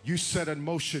faith, you set in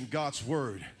motion God's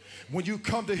word. When you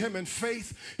come to him in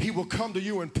faith, he will come to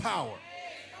you in power.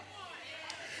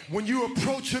 When you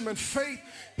approach him in faith,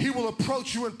 he will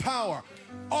approach you in power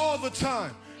all the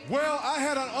time. Well, I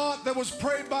had an aunt that was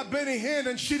prayed by Benny Hinn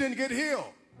and she didn't get healed.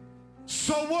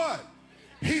 So what?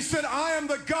 He said, I am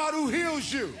the God who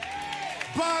heals you.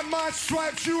 By my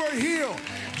stripes you are healed.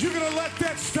 You're going to let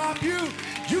that stop you?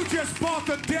 You just bought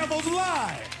the devil's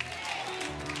lie.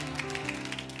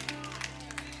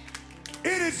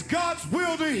 It is God's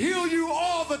will to heal you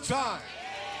all the time.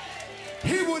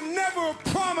 He would never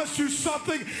promise you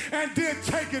something and then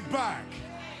take it back.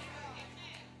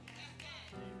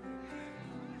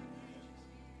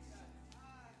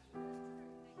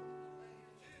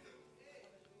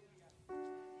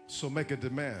 So make a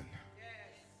demand.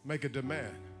 Make a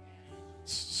demand.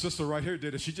 Sister right here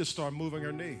did it. She just started moving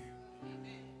her knee.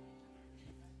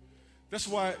 That's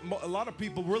why a lot of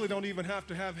people really don't even have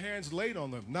to have hands laid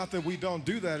on them. Not that we don't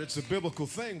do that. It's a biblical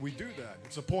thing. We do that.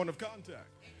 It's a point of contact.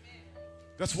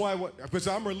 That's why, because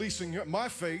I'm releasing my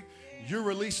faith, you're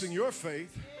releasing your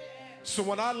faith. So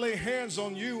when I lay hands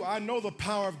on you, I know the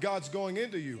power of God's going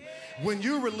into you. When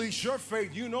you release your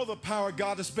faith, you know the power of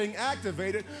God is being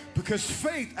activated because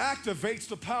faith activates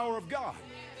the power of God.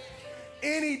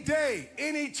 Any day,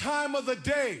 any time of the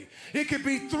day. It could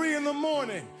be 3 in the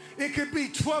morning. It could be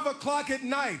 12 o'clock at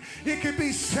night. It could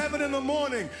be 7 in the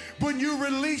morning. When you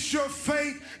release your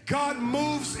faith, God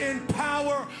moves in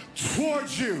power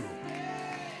towards you.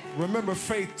 Remember,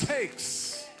 faith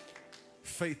takes.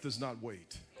 Faith does not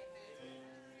wait.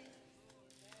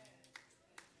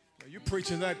 Now, you're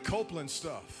preaching that Copeland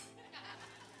stuff.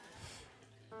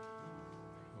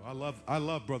 Oh, I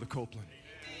love Brother Copeland.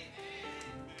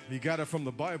 He got it from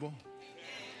the Bible.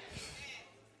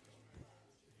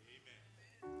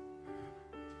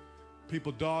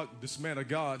 People dog this man of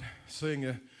God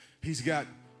saying he's got,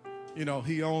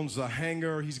 he owns a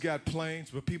hangar, he's got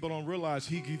planes, but people don't realize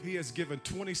he has given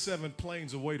 27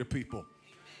 planes away to people.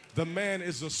 The man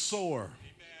is a sower.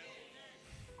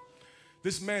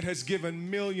 This man has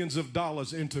given millions of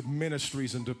dollars into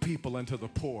ministries and to people and to the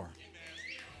poor.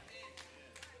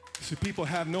 See, people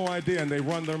have no idea and they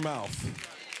run their mouth.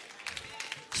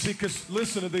 See, because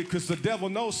listen to this, because the devil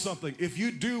knows something. If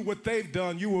you do what they've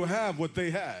done, you will have what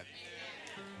they had.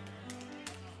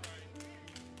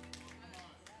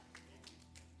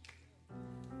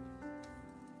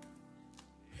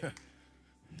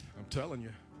 I'm telling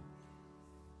you.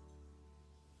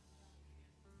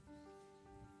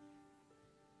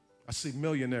 I see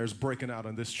millionaires breaking out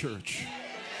in this church.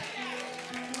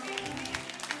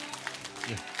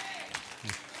 Yeah.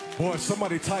 Boy,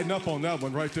 somebody tighten up on that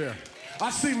one right there. I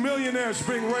see millionaires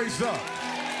being raised up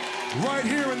right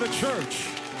here in the church.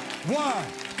 Why?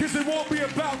 Because it won't be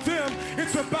about them.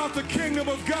 It's about the kingdom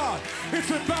of God. It's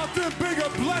about them being a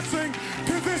blessing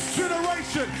to this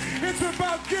generation. It's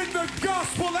about getting the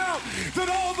gospel out that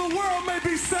all the world may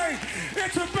be saved.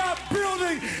 It's about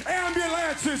building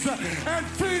ambulances and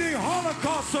feeding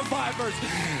Holocaust survivors.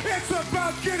 It's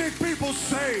about getting people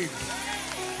saved.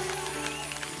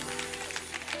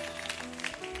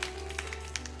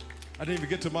 I didn't even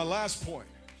get to my last point.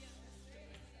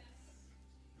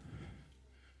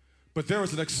 But there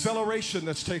is an acceleration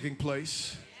that's taking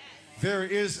place. There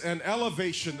is an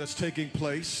elevation that's taking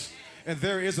place. And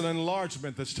there is an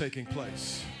enlargement that's taking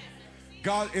place.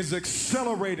 God is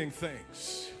accelerating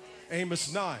things.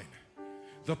 Amos 9.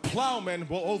 The plowman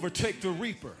will overtake the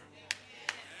reaper.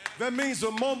 That means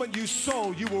the moment you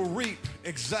sow, you will reap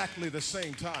exactly the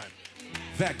same time.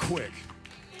 That quick.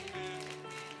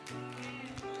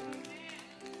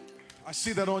 I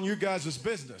see that on you guys'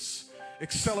 business.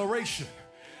 Acceleration.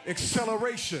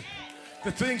 Acceleration.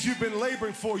 The things you've been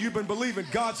laboring for, you've been believing,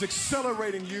 God's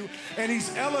accelerating you and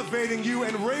He's elevating you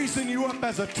and raising you up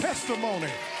as a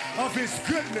testimony of His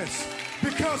goodness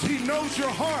because He knows your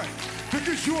heart.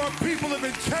 Because you are people of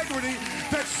integrity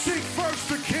that seek first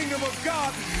the kingdom of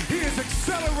God. He is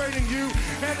accelerating you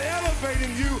and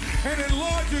elevating you and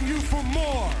enlarging you for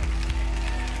more.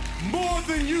 More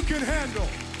than you can handle.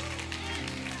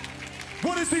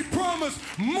 What does He promise?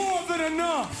 More than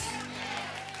enough.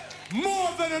 More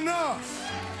than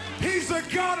enough. He's a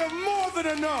God of more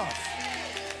than enough.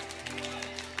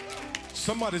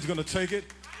 Somebody's going to take it.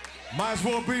 Might as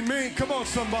well be me. Come on,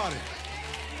 somebody.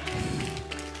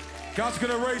 God's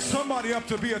going to raise somebody up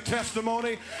to be a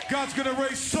testimony. God's going to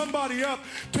raise somebody up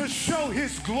to show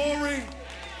His glory.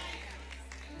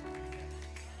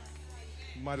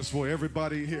 Might as well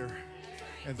everybody here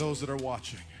and those that are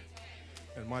watching.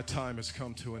 And my time has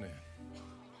come to an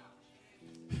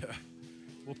end.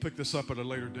 We'll pick this up at a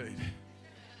later date.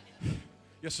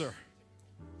 Yes, sir.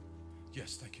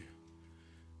 Yes, thank you.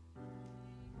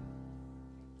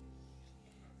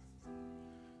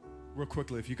 Real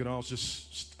quickly, if you can all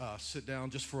just sit down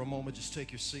just for a moment, just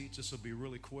take your seats. This will be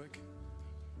really quick.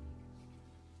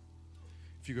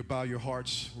 If you could bow your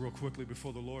hearts real quickly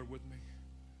before the Lord with me.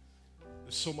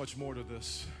 There's so much more to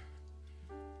this.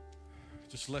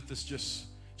 Just let this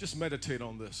just meditate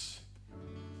on this.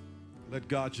 Let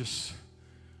God just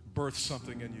birth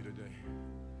something in you today.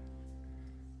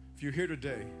 If you're here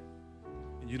today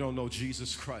and you don't know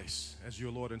Jesus Christ as your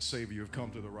Lord and Savior, you've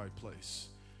come to the right place.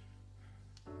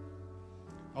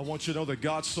 I want you to know that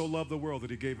God so loved the world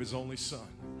that He gave His only Son.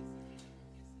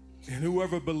 And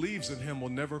whoever believes in Him will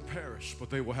never perish, but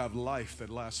they will have life that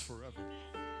lasts forever.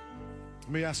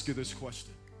 Let me ask you this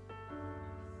question.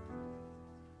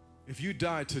 If you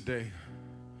died today,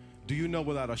 do you know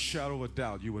without a shadow of a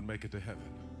doubt you would make it to heaven?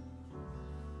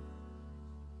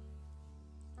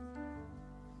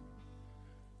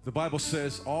 The Bible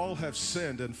says all have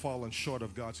sinned and fallen short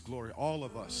of God's glory. All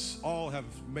of us, all have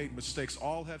made mistakes.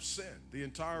 All have sinned. The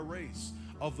entire race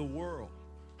of the world.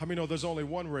 How many know there's only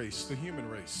one race, the human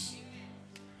race?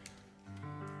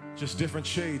 Just different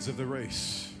shades of the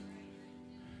race.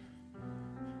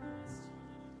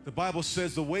 The Bible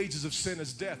says the wages of sin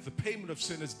is death. The payment of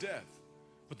sin is death.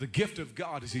 But the gift of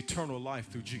God is eternal life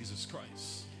through Jesus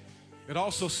Christ. It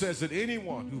also says that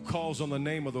anyone who calls on the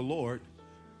name of the Lord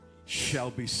shall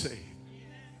be saved.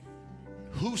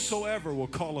 Whosoever will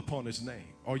call upon His name.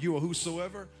 Are you a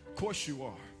whosoever? Of course you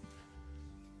are.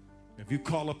 If you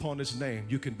call upon His name,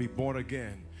 you can be born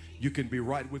again. You can be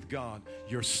right with God.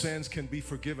 Your sins can be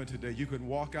forgiven today. You can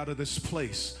walk out of this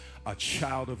place a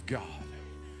child of God.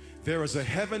 There is a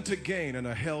heaven to gain and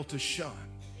a hell to shun.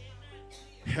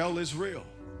 Hell is real.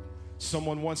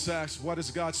 Someone once asked, why does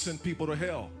God send people to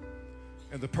hell?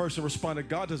 And the person responded,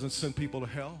 God doesn't send people to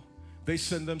hell. They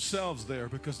send themselves there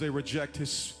because they reject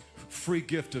His free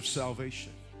gift of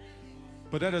salvation.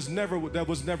 But that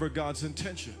was never God's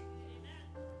intention.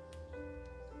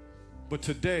 But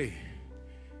today,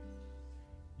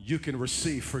 you can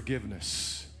receive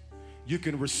forgiveness. You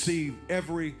can receive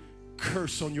every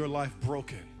curse on your life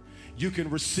broken. You can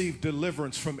receive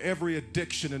deliverance from every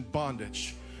addiction and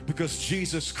bondage because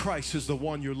Jesus Christ is the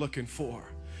one you're looking for.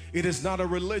 It is not a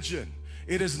religion.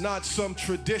 It is not some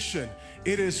tradition.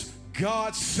 It is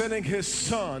God sending His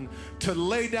Son to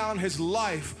lay down His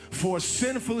life for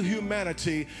sinful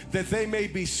humanity that they may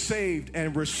be saved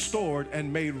and restored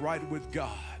and made right with God.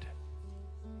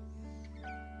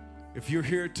 If you're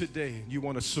here today and you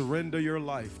want to surrender your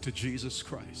life to Jesus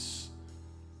Christ,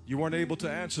 You weren't able to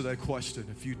answer that question.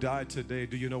 If you died today,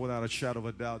 do you know without a shadow of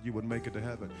a doubt you would make it to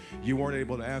heaven? You weren't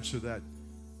able to answer that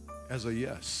as a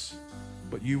yes.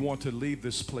 But you want to leave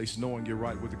this place knowing you're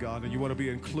right with God, and you want to be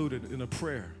included in a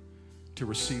prayer to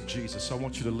receive Jesus. I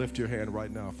want you to lift your hand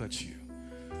right now if that's you.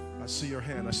 I see your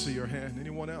hand. I see your hand.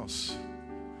 Anyone else?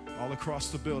 All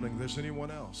across the building, there's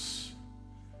anyone else?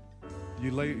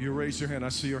 You raise your hand. I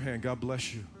see your hand. God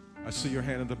bless you. I see your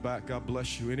hand in the back. God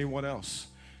bless you. Anyone else?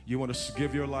 You want to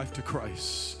give your life to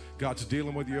Christ. God's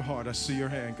dealing with your heart. I see your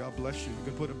hand. God bless you. You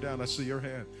can put him down. I see your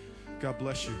hand. God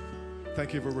bless you.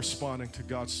 Thank you for responding to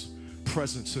God's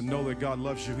presence, and know that God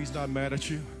loves you. He's not mad at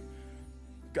you.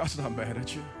 God's not mad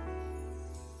at you.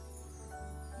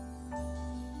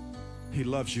 He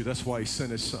loves you. That's why he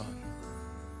sent his son.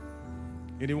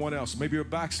 Anyone else? Maybe you're a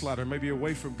backslider. Maybe you're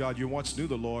away from God. You once knew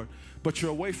the Lord, but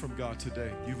you're away from God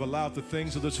today. You've allowed the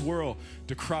things of this world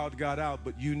to crowd God out,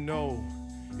 but you know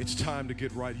it's time to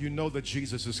get right. You know that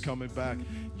Jesus is coming back.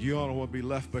 You don't want to be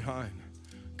left behind.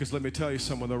 Because let me tell you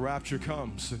something, when the rapture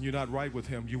comes and you're not right with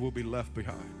him, you will be left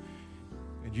behind.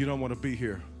 And you don't want to be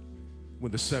here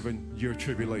when the 7-year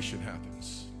tribulation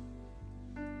happens.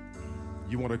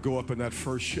 You want to go up in that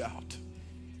first shout.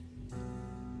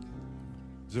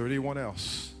 Is there anyone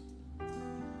else?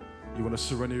 You want to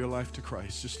surrender your life to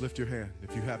Christ? Just lift your hand.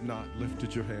 If you have not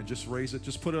lifted your hand, just raise it.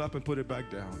 Just put it up and put it back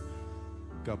down.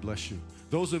 God bless you.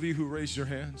 Those of you who raised your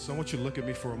hands, I want you to look at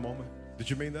me for a moment. Did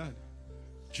you mean that?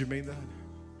 Did you mean that?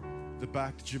 The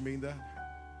back, did you mean that?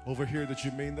 Over here, did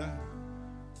you mean that?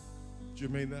 Did you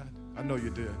mean that? I know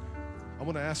you did. I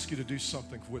want to ask you to do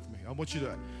something with me. I want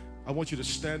you to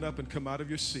stand up and come out of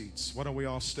your seats. Why don't we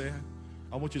all stand?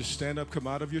 I want you to stand up, come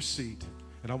out of your seat,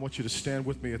 and I want you to stand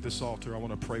with me at this altar. I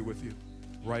want to pray with you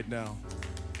right now.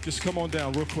 Just come on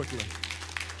down real quickly.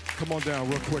 Come on down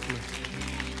real quickly.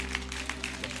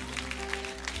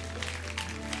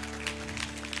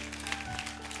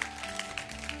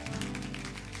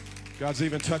 God's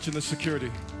even touching the security.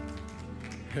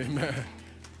 Amen.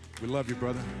 We love you,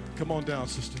 brother. Come on down,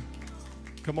 sister.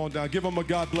 Come on down. Give them a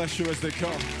God bless you as they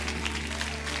come.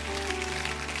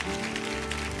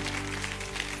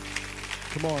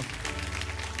 Come on.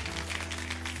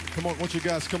 Come on. Won't you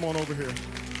guys come on over here?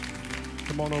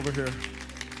 Come on over here.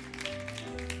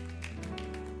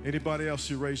 Anybody else,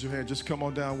 you raise your hand. Just come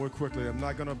on down real quickly. I'm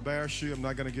not going to embarrass you. I'm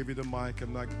not going to give you the mic.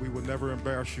 We will never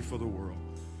embarrass you for the world.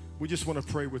 We just want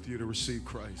to pray with you to receive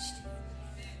Christ.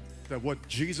 That what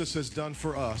Jesus has done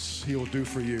for us, he will do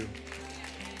for you.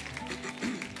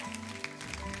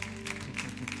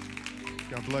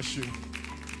 God bless you.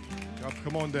 God,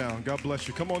 come on down. God bless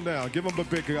you. Come on down. Give them a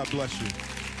big God bless you.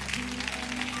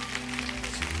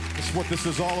 That's what this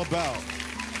is all about.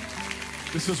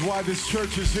 This is why this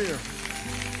church is here.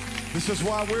 This is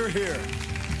why we're here.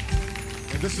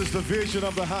 And this is the vision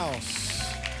of the house,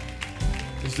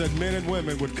 is that men and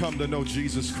women would come to know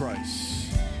Jesus Christ.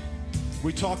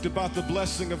 We talked about the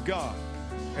blessing of God,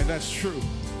 and that's true.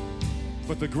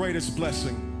 But the greatest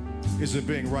blessing is in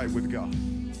being right with God.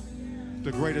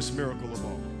 The greatest miracle of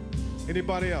all.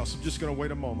 Anybody else? I'm just going to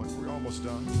wait a moment. We're almost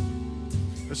done.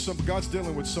 God's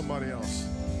dealing with somebody else.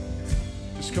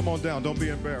 Just come on down. Don't be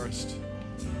embarrassed.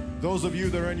 Those of you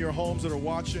that are in your homes that are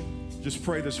watching, just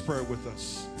pray this prayer with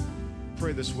us.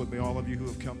 Pray this with me, all of you who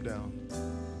have come down.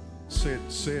 Say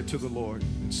it to the Lord,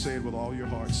 and say it with all your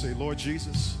heart. Say, Lord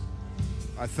Jesus,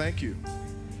 I thank you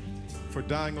for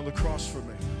dying on the cross for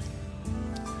me.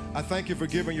 I thank you for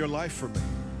giving your life for me.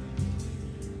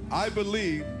 I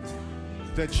believe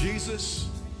that Jesus,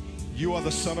 you are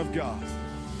the Son of God.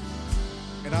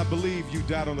 And I believe you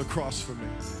died on the cross for me.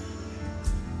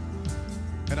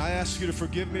 And I ask you to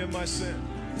forgive me of my sin.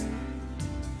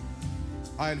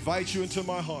 I invite you into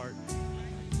my heart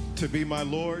to be my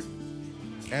Lord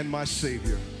and my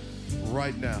Savior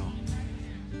right now.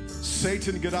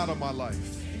 Satan, get out of my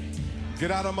life.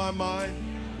 Get out of my mind.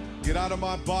 Get out of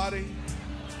my body.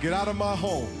 Get out of my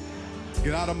home.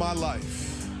 Get out of my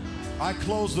life. I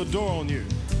close the door on you.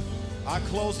 I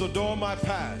close the door on my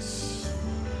past.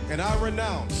 And I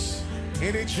renounce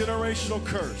any generational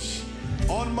curse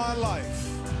on my life.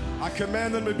 I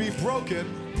command them to be broken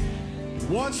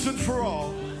once and for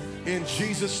all in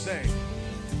Jesus' name.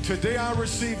 Today I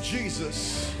receive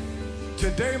Jesus.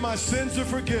 Today my sins are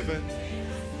forgiven.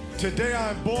 Today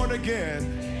I'm born again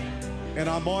and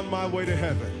I'm on my way to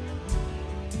heaven.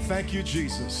 Thank you,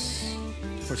 Jesus,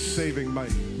 for saving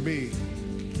me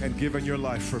and giving your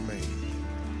life for me.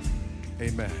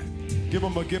 Amen. Give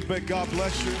them a give back. God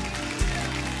bless you.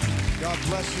 God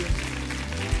bless you.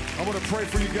 I want to pray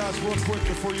for you guys real quick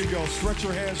before you go. Stretch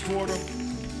your hands toward them.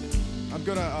 I'm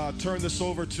going to turn this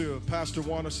over to Pastor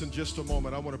Wanis in just a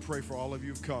moment. I want to pray for all of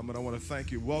you who've come, and I want to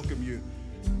thank you, welcome you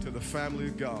to the family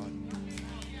of God.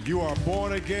 You are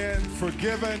born again,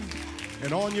 forgiven,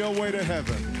 and on your way to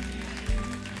heaven.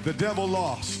 The devil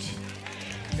lost,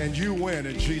 and you win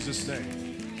in Jesus'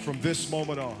 name from this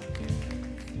moment on.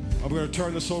 I'm going to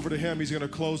turn this over to him. He's going to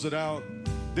close it out.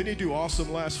 Didn't he do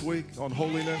awesome last week on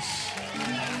holiness?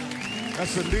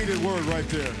 That's a needed word right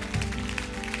there.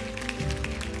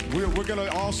 We're going to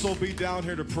also be down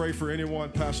here to pray for anyone,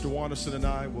 Pastor Wanderson and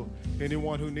I.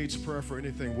 Anyone who needs prayer for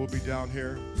anything, we'll be down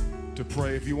here to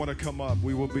pray. If you want to come up,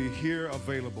 we will be here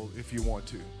available if you want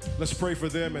to. Let's pray for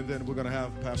them, and then we're going to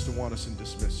have Pastor Wanderson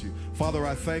dismiss you. Father,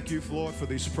 I thank you, Lord, for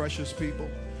these precious people.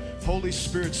 Holy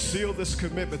Spirit, seal this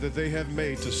commitment that they have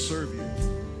made to serve you.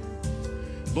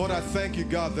 Lord, I thank you,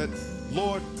 God, that,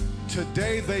 Lord,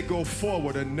 today they go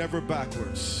forward and never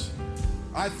backwards.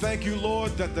 I thank you,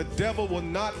 Lord, that the devil will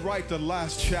not write the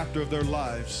last chapter of their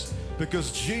lives,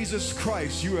 because Jesus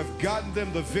Christ, you have gotten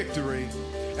them the victory,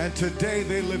 and today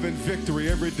they live in victory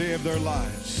every day of their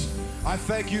lives. I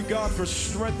thank you, God, for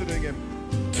strengthening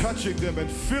and touching them and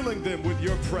filling them with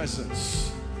your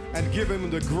presence and giving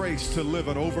them the grace to live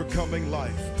an overcoming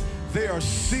life. They are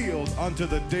sealed unto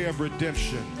the day of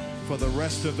redemption for the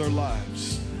rest of their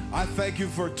lives. I thank you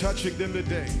for touching them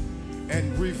today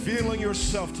and revealing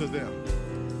yourself to them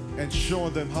and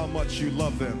showing them how much you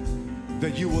love them,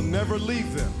 that you will never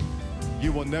leave them,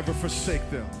 you will never forsake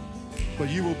them, but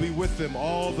you will be with them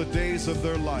all the days of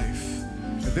their life.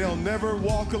 And they'll never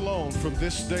walk alone from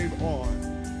this day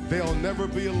on. They'll never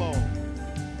be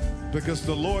alone, because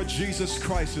the Lord Jesus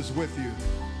Christ is with you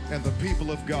and the people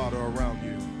of God are around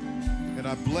you. And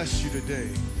I bless you today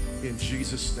in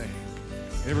Jesus' name.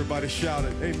 Everybody shout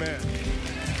it, amen.